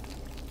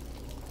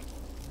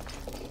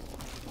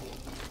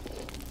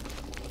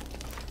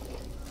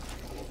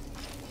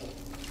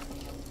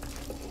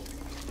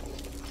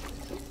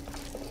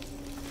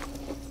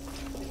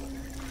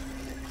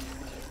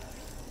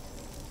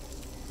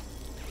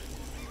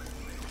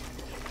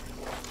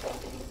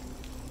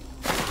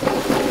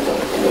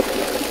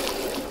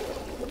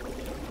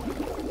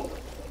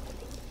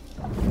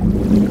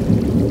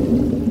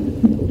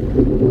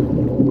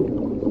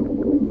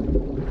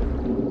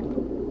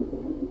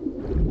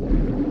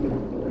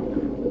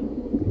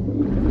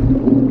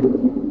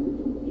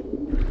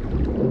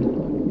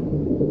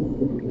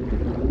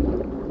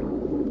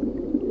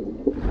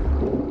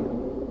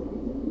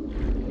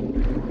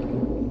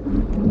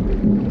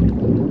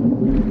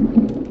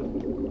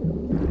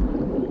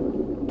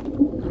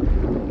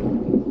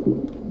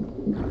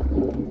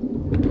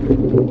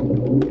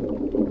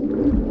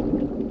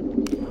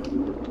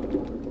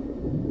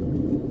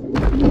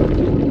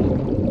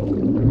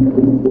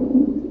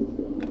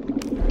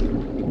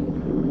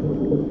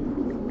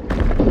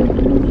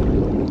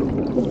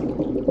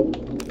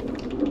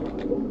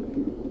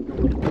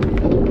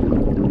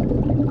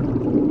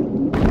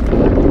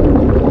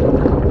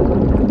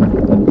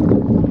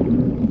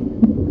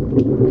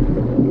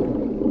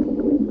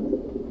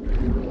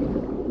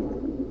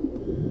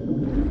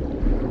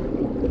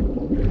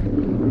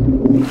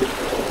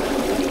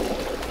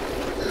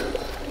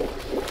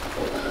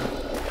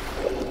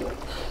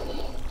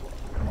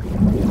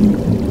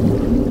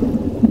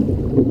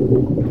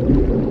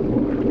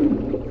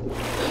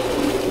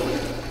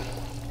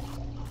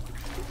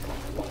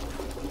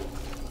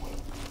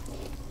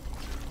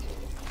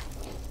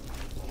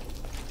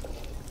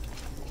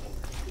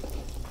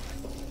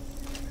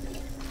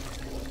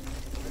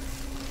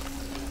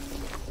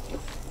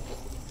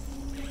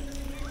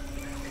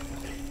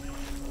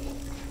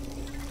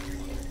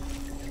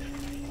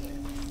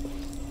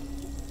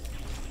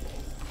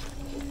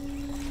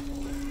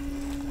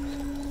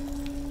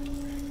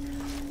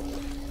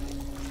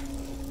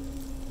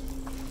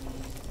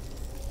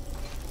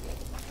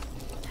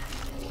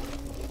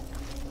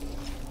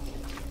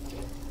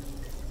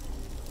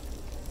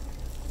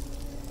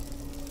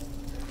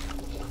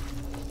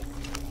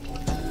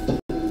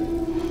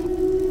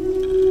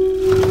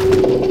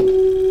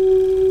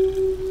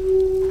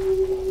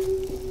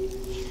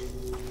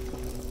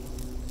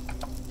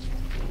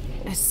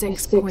 A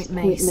six-point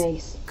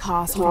mace,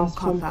 cast from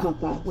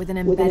copper, with an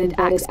embedded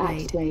axe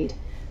blade,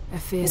 a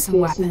fearsome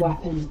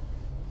weapon.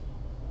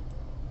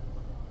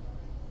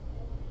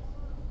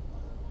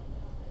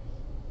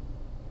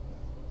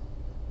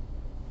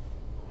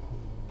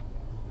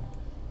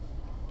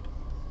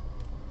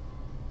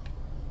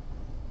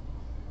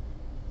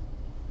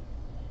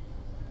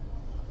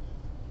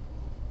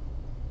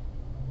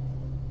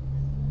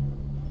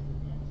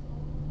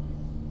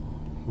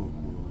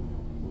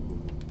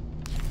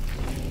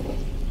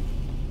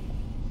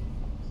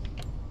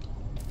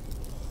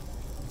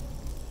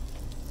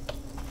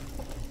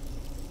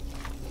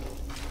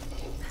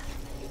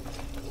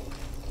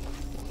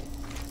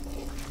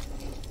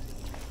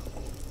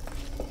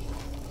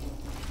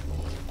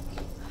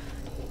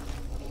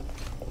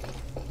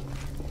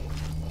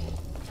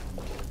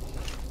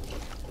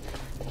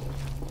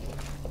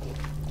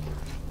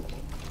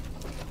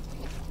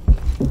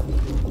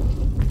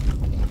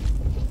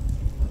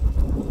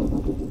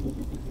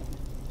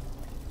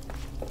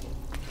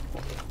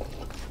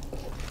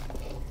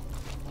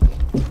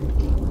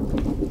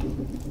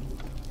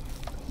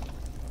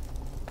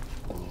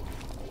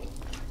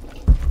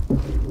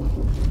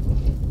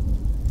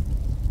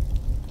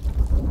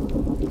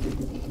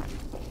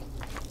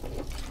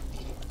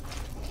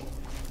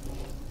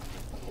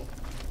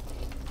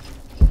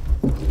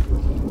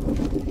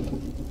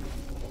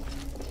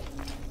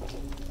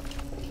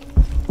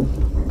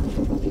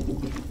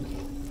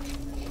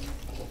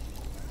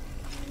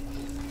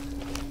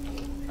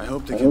 I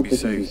hope they can be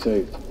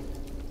saved.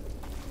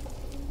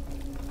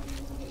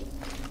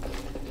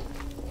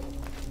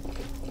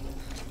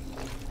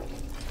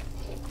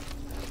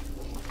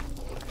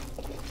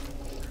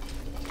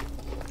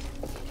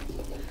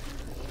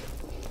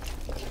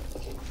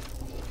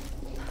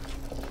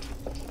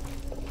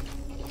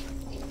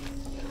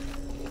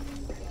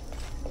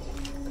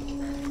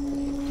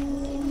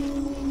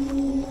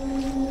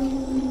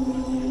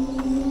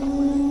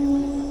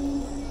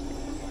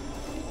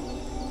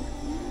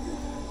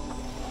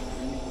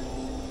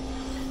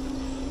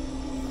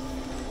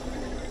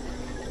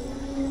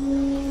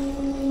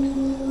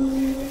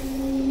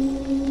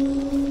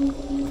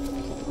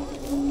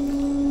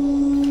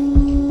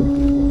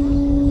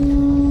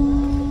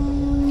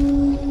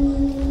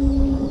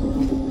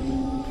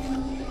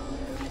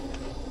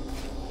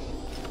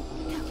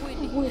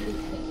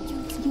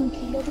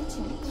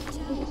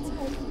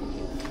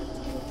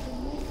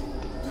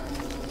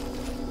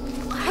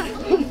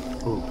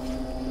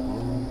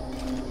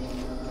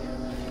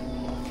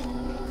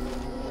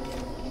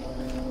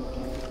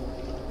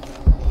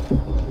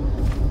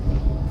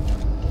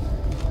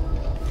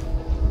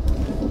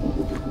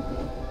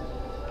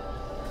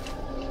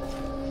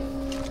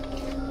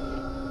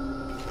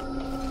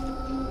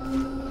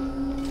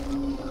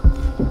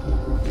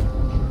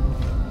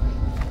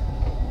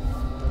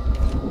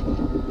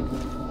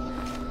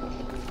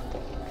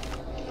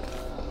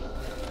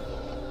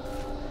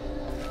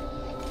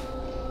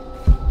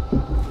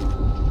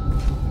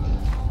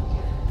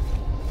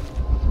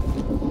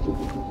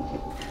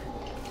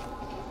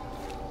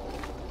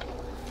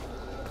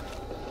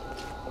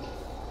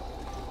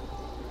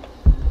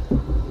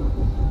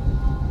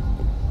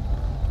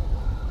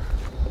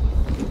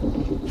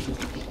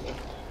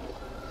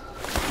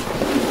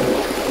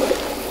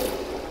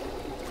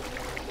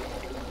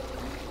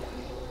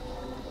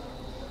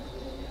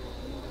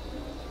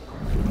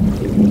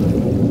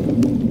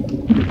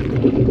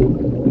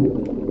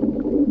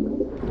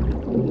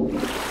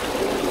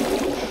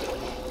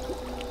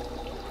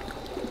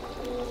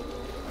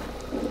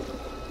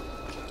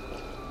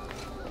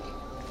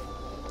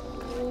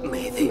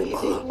 May they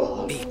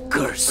all be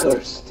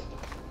cursed.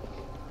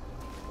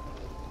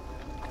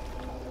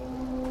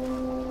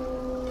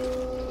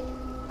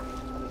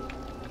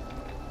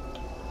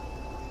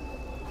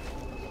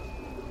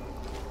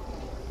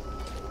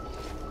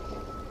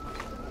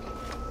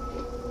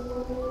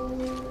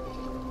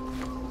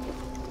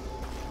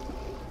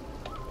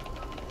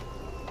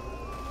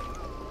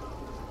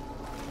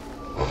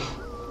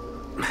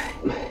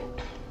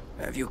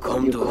 Have you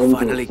come to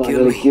finally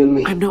kill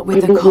me? I'm not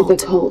with the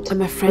cult.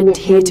 I'm a friend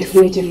here to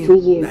free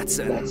you. That's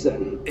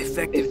an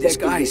effective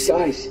disguise.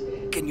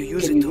 Can you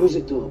use it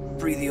to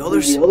free the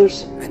others?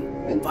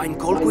 And find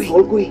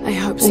Colqui? I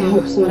hope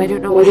so, but I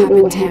don't know what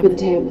happened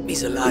to him.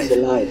 He's alive.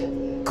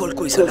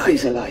 Colqui's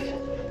alive.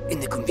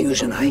 In the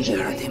confusion, I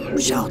heard him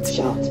shout,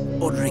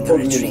 ordering a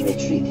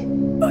retreat.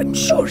 I'm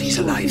sure he's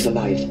alive.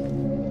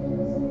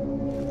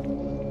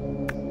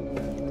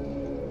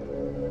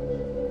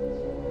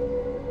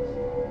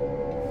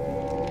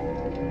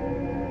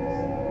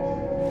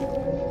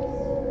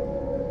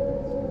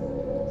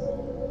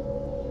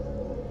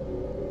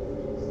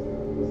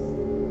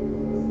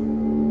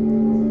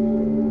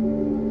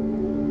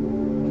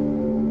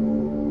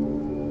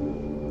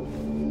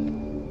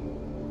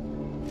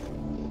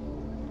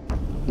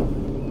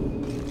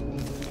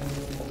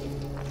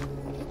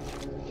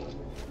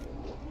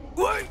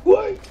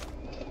 Wait!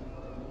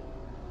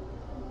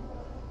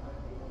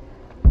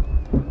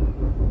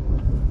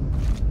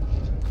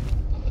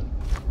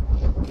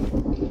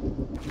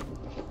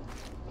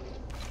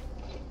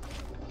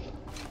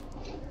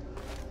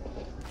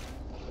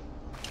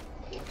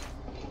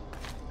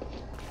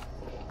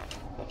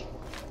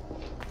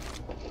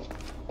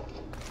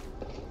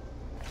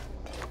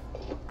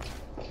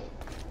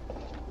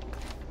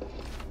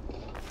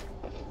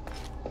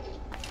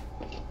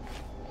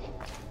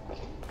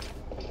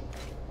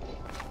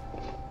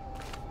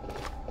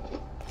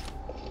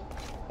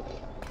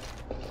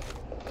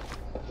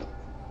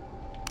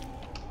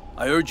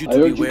 I urge you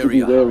to be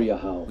wary,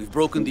 Ahau. We've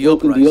broken the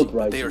uprising,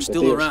 but they are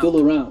still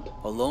around.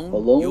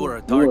 Alone, you are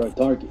a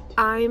target.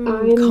 I'm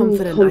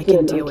confident I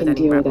can deal with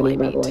any rebel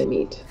I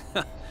meet.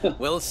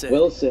 Well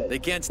said. They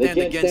can't stand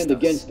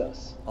against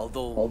us.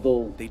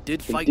 Although they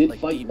did fight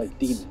like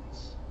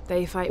demons.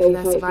 They fight for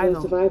their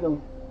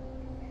survival.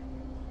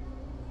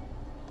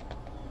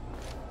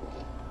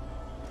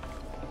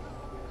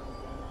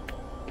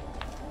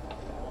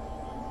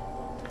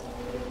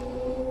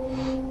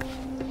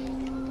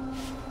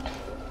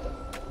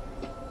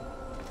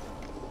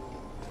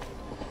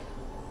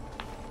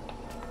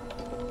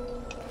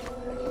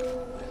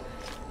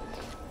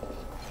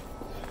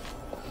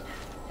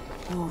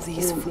 All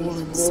these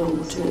fallen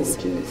soldiers,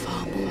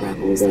 far more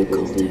rebels than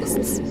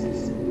cultists.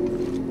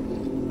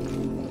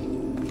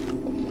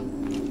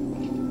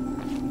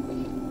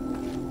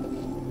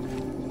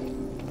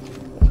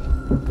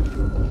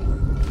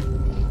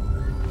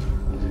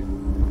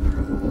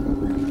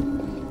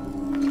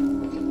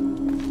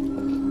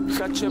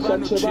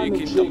 Shachevanu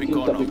chikin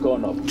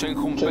tapikonov,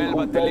 chenjumpel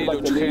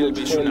batelilo chel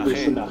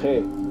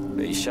bishunaje.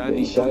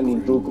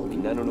 Beishanin tuku,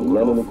 minano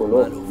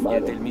nukolov,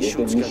 yetel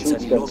mishuts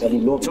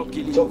kansanilo,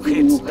 chokili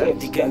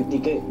ujetz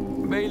kantike.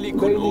 Beili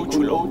kun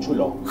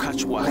uchulo,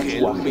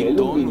 hachwahel,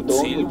 miton,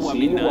 utzil,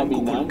 waminan,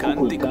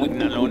 kukulkantik,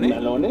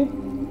 wignalone.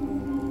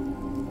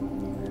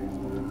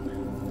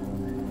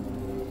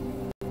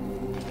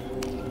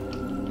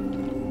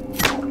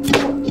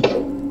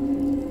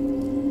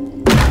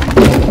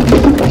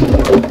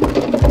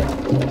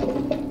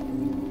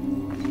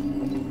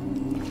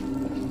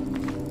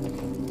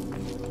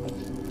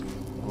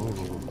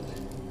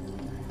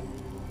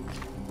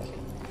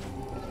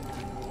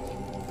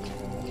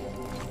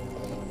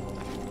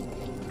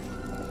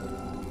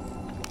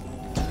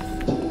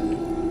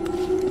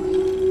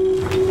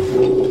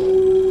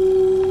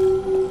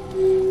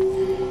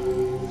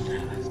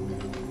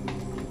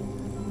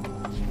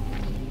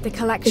 The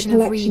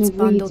collection of reeds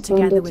bundled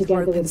together with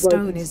broken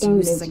stone is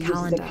used as a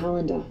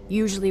calendar,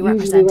 usually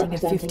representing a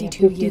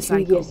 52-year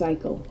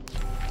cycle.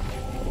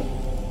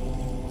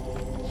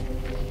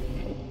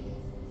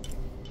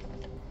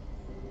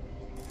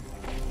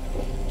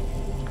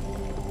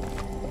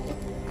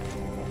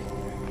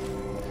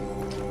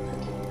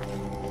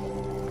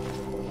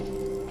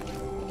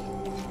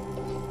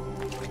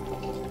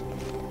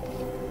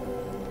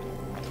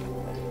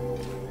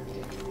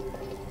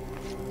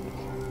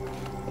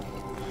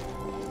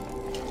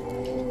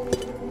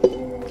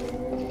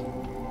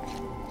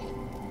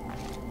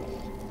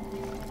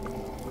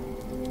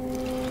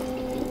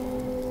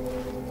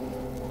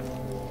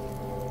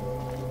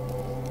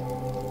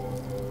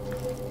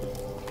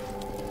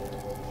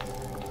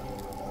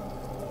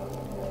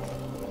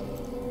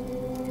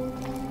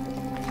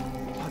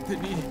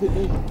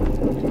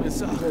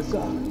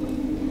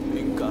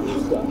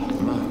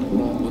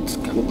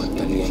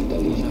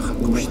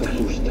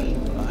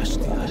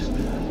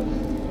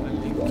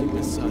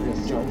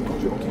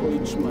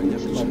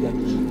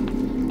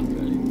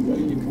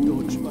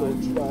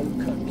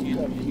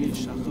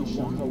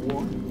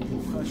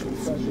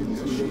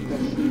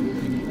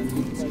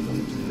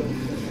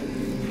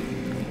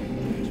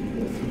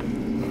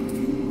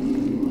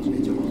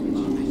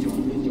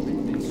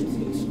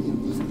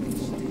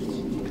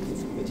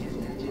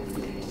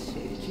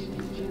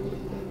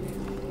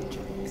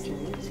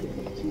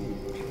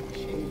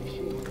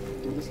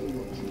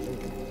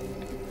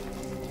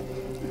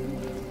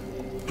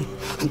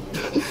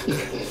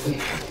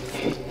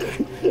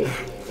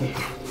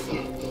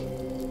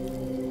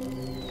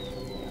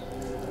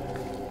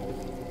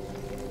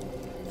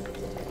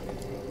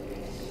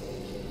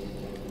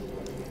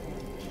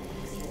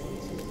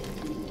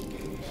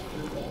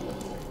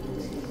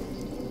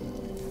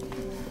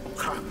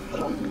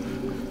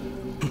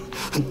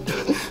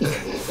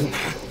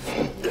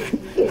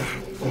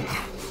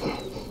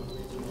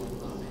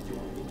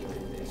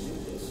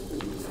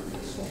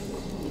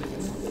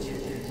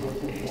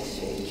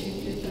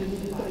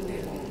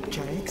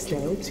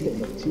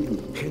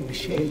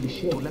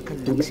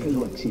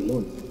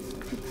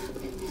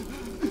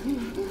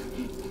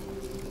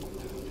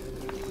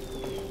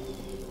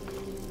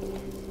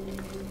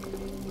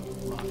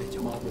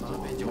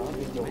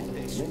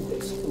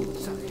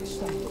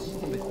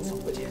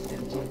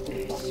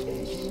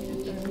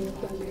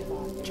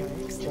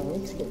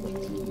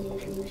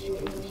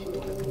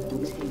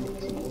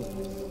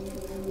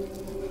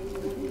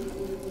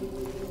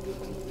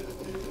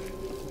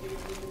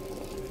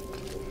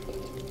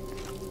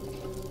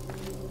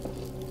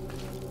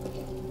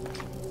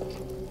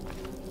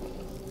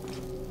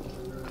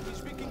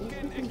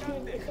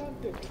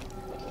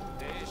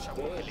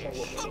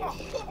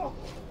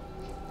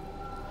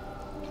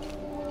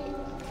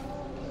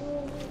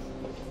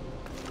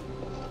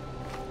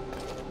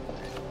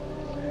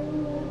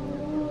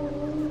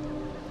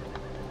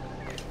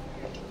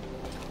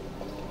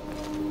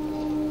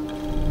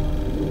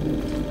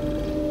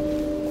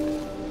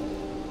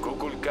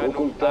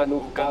 Kukulkanu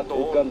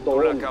kantoon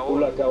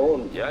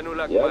tulakaon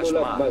yanulak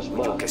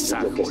masma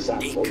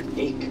kesahul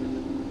ik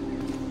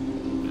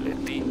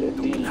letin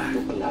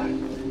tuklar.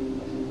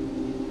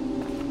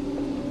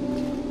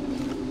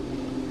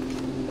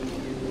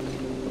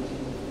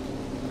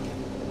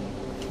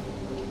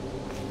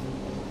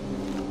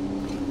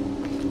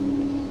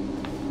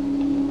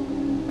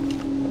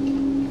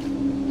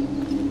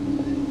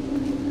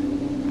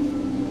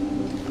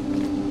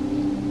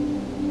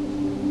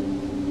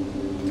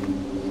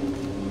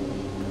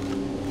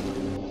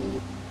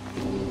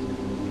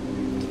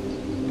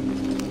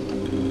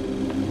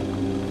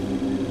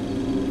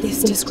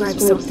 This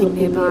describes something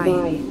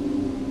nearby.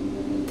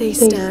 They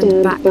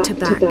stand back to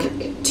back,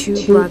 two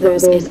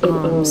brothers in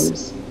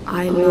arms.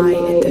 I lie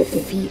at the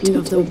feet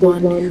of the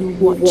one who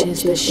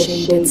watches the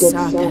shaded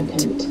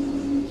serpent.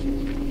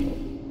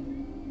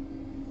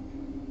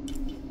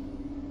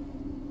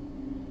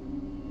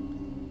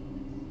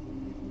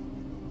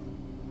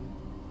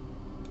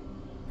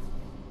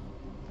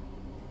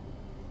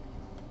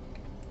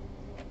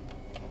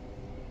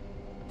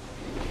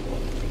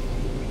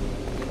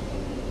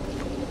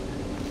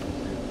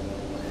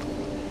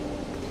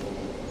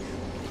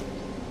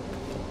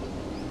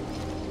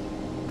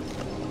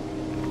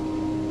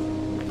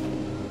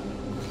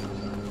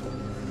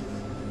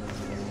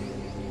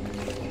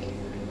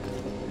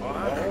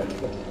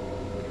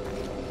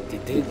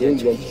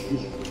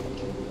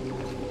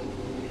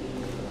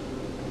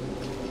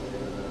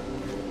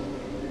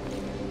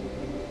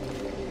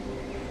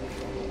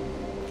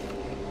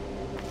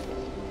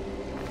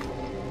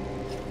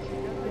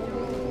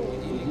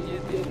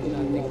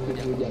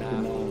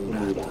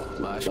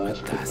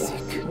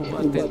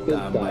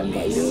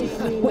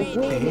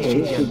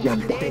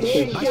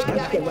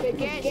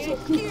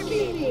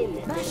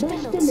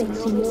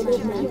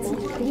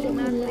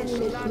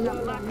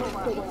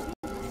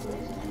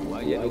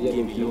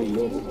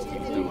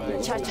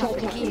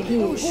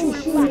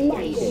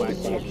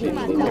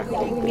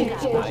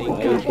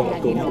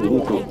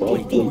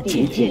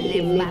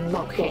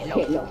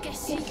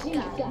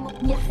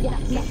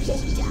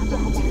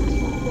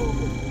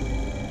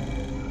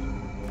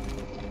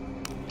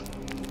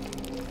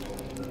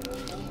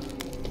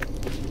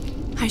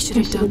 I should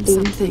have done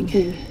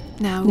something.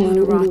 Now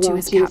Unuratu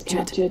is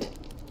captured.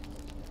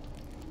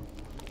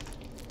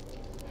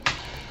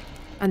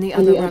 And the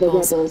other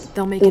rebels,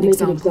 they'll make an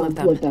example of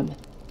them.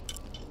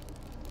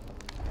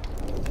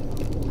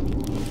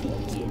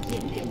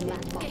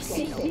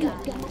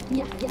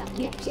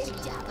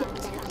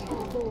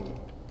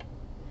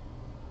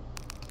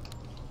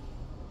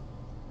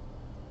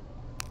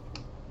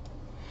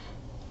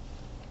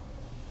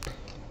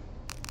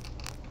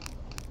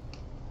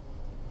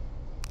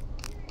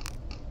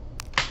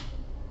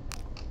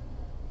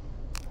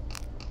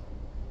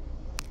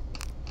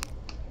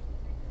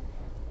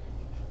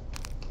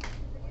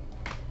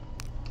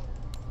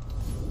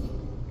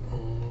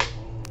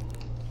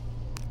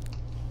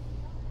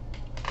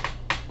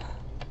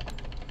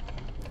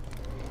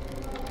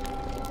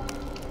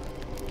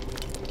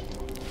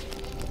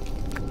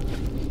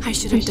 I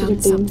should have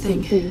done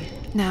something.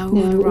 Now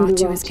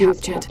Unuratu is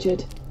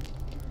captured.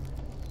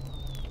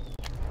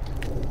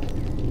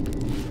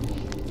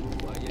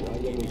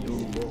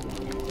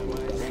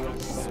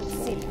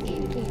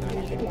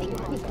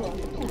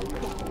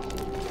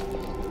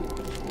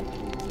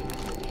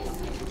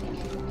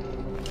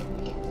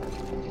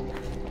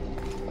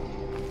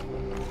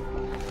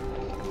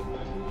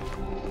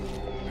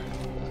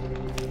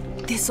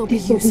 This'll be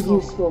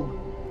useful.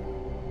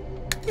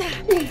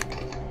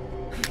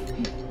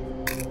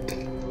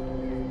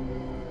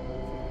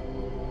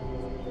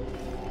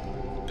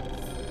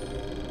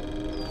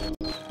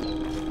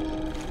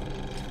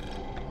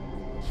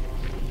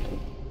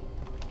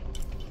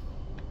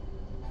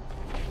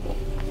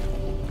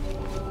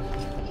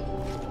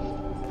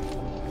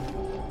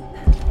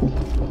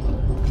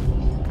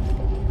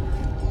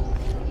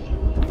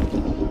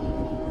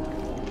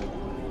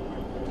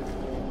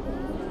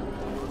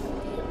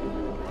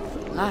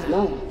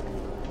 Lara,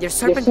 your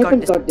serpent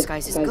guard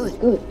disguise is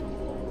good.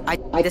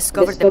 I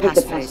discovered the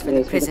passphrase for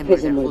the prison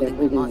where they're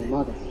holding my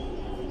mother.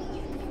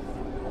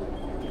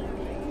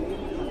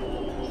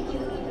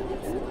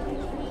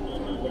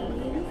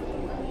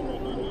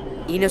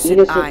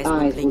 Innocent eyes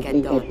will blink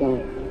at dawn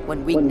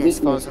when weakness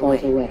falls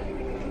away.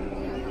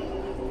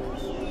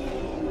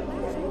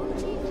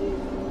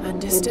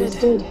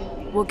 Understood.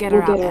 We'll get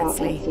her out,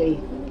 Hensley.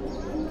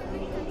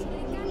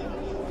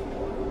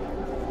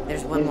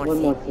 There's one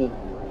more thing.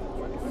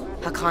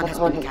 Hakan has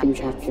been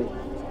captured.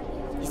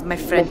 He's my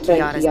friend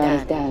Kiara's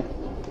dad.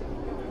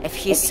 If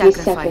he's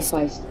sacrificed,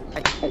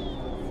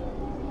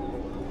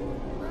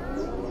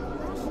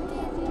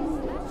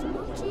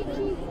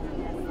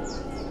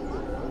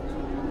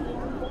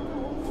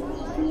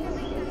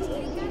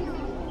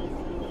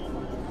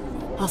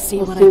 I'll see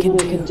what I can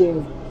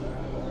do.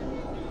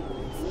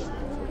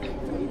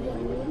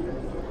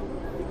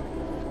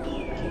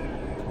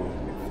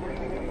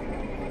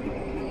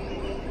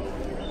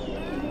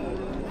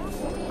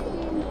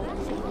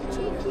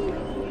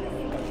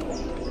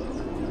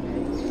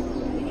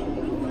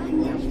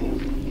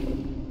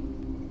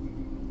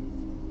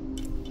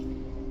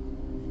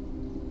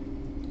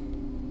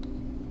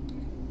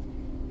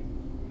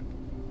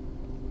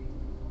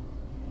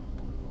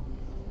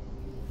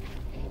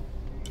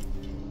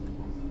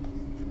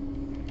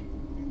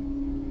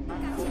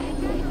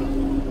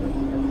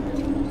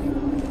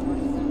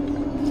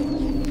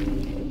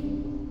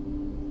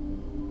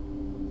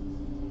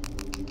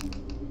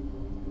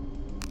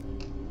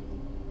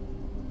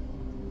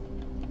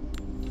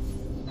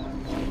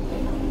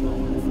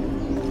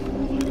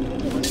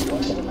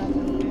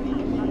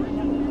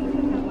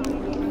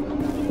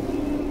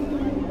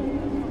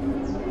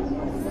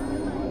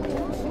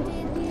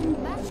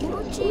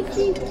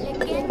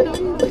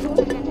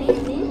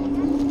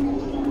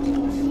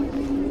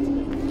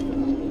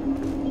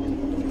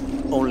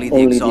 Only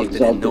the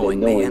exalted and knowing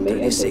may enter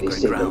this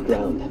sacred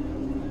ground.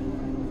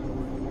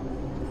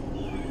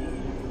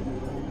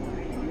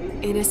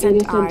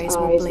 Innocent eyes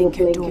will blink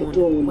at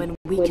dawn when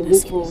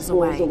weakness falls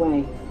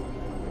away.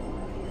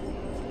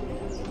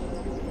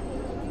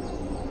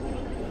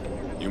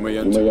 You may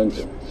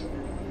enter.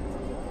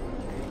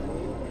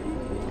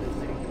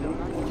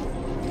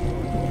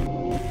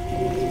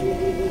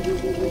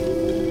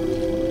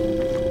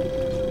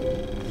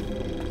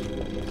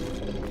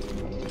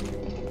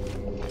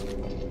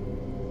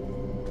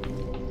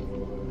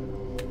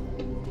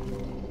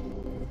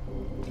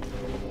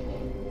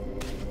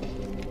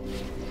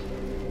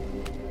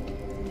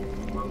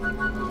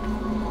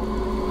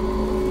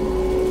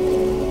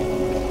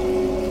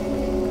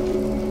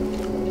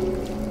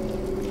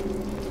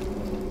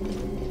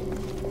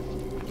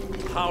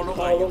 How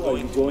long are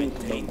you going to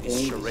paint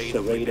this charade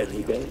of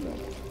rebellion?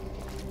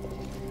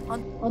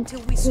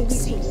 Until we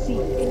succeed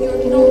in your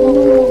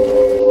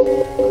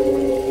noble...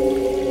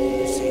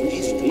 Say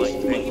this to my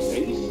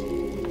face.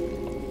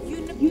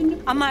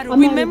 Amaro,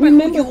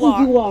 remember who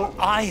you are.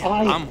 I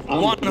am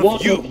one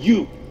of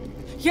you.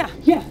 Yeah.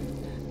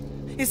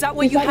 Is that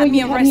why you had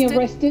me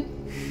arrested?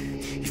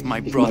 If my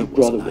brother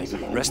was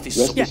alive, rest his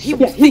soul. Yeah, he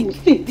would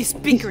think this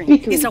bickering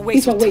is a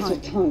waste of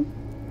time.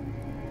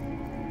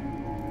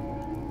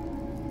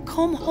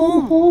 Come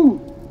home.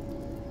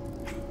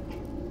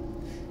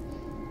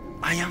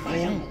 I am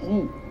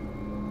home.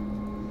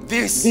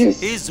 This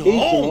is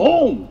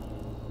home.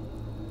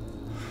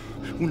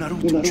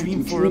 Unaruto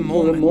dreamed for a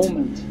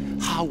moment.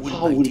 How will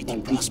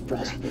Paititi prosper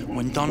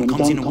when dawn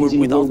comes in a world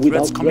without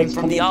threats coming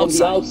from the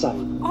outside?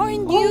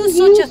 Aren't you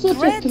such a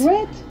threat?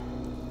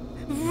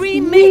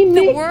 Remake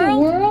the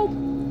world?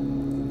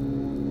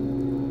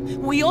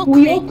 We all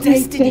create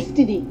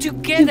destiny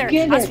together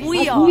as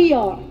we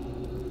are.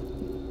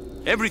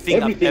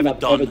 Everything I've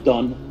ever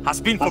done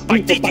has been for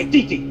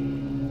Paititi.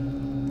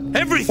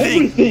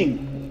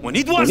 Everything! When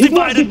it was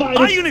divided,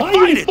 I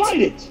unified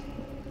it!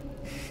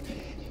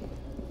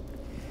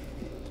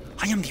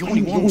 I am the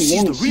only one who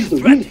sees the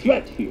real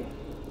threat here.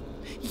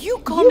 You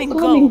come and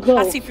go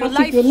as if your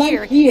life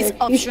here is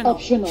optional.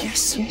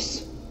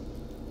 Yes.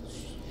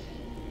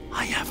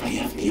 I have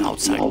lived the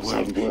outside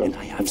world, and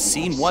I have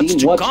seen what's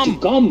to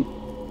come.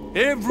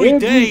 Every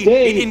day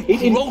it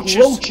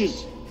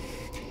encroaches.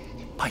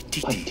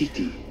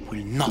 Paititi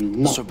will not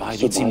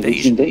survive its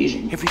invasion.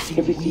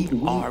 Everything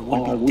we are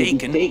will be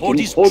taken or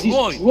destroyed.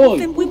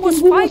 Then we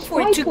must fight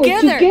for it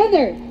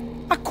together.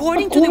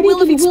 According to the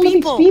will of its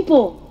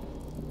people.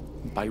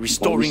 By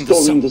restoring the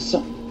sun.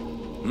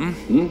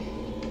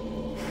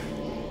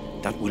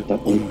 That will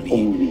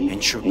only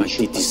ensure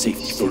Paititi's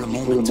safety for a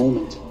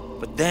moment.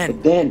 But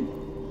then,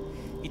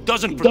 it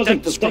doesn't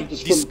protect us from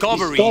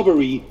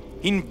discovery,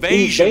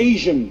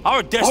 invasion.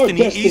 Our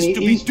destiny is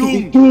to be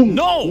doomed.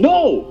 No!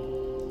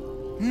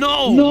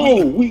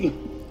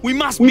 We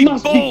must be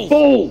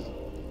bold.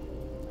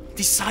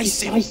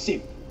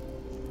 Decisive.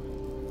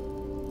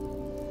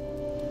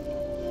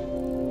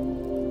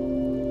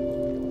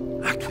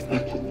 Act with me.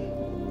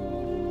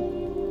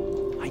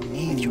 I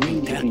need your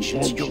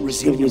intelligence, your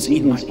resilience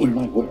in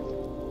my world.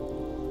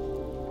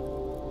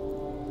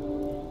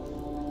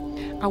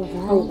 A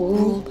world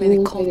ruled by the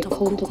cult of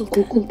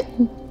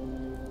Kukulkan.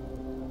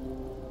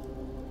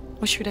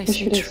 Or should I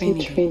say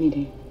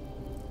Trinity?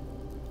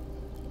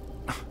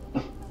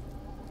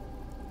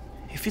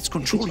 If it's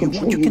control you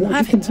want, you can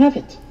have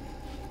it.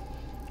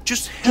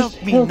 Just help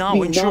me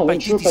now ensure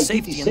Paititi's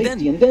safety,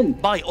 and then,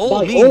 by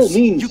all means,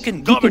 you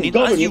can govern it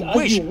as you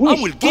wish. I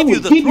will give you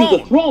the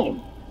throne.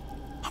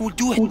 I will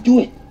do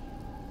it.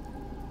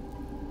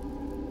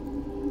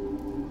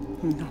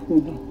 No.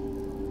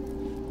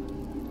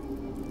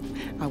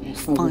 I will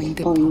find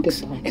the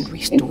box and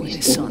restore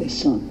the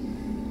sun.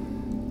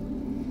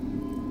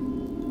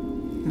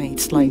 May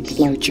its light be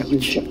your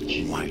judge.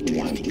 Why do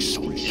you think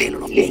so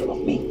little of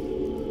me?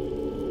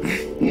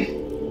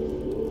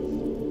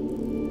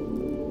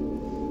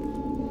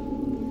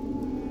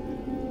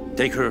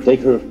 Take her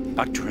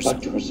back to her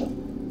son.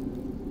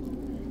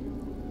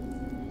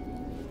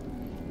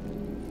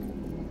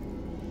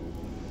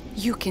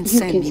 You can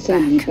send me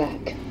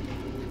back.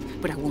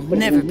 But I will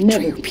never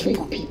betray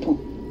your people.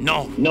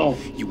 No,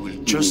 you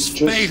will just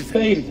fail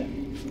them.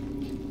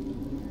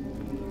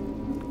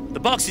 The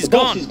box is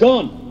gone.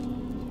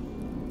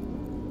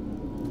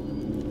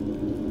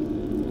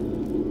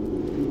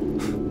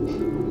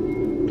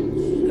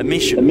 A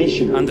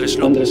mission, Andres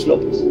Lopez.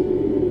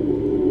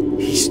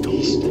 He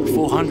stole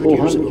 400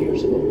 years ago.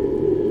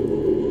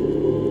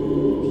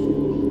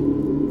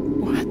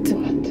 What?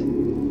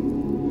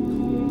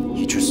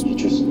 You just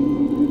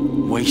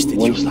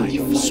wasted your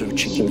life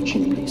searching in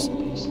the place.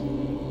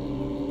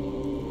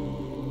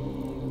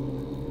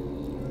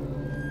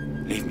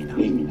 Leave me now.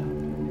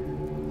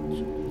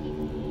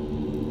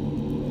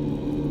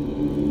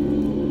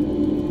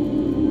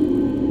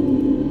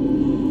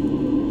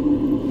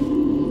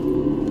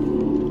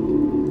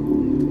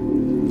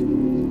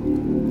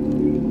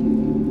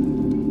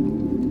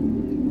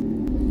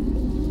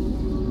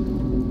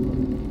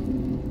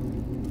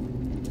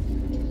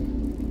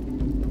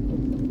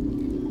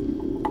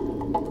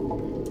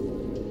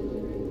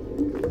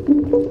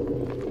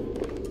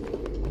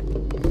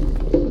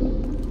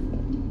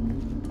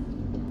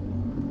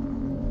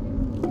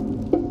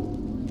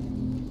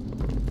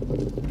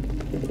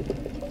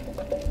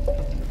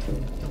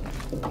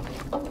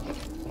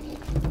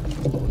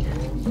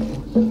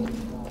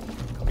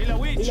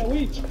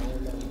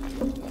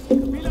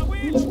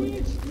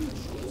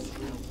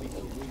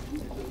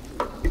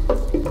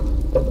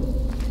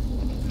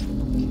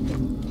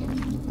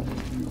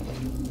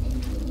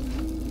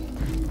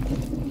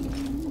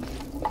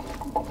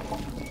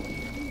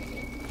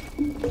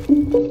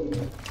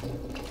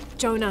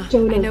 Jonah, I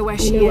know where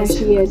she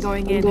is. I'm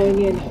going in.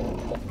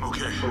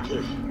 Okay,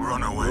 we're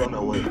on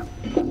our way.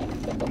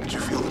 Did you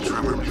feel the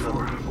tremor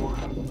before?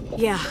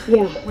 Yeah,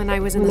 when I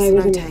was in the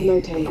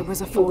cenote. It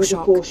was a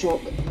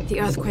foreshock. The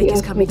earthquake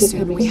is coming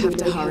soon. We have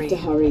to hurry.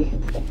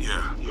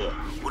 Yeah.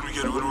 When we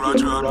get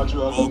Roger out,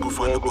 we'll all go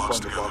find the box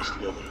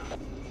together.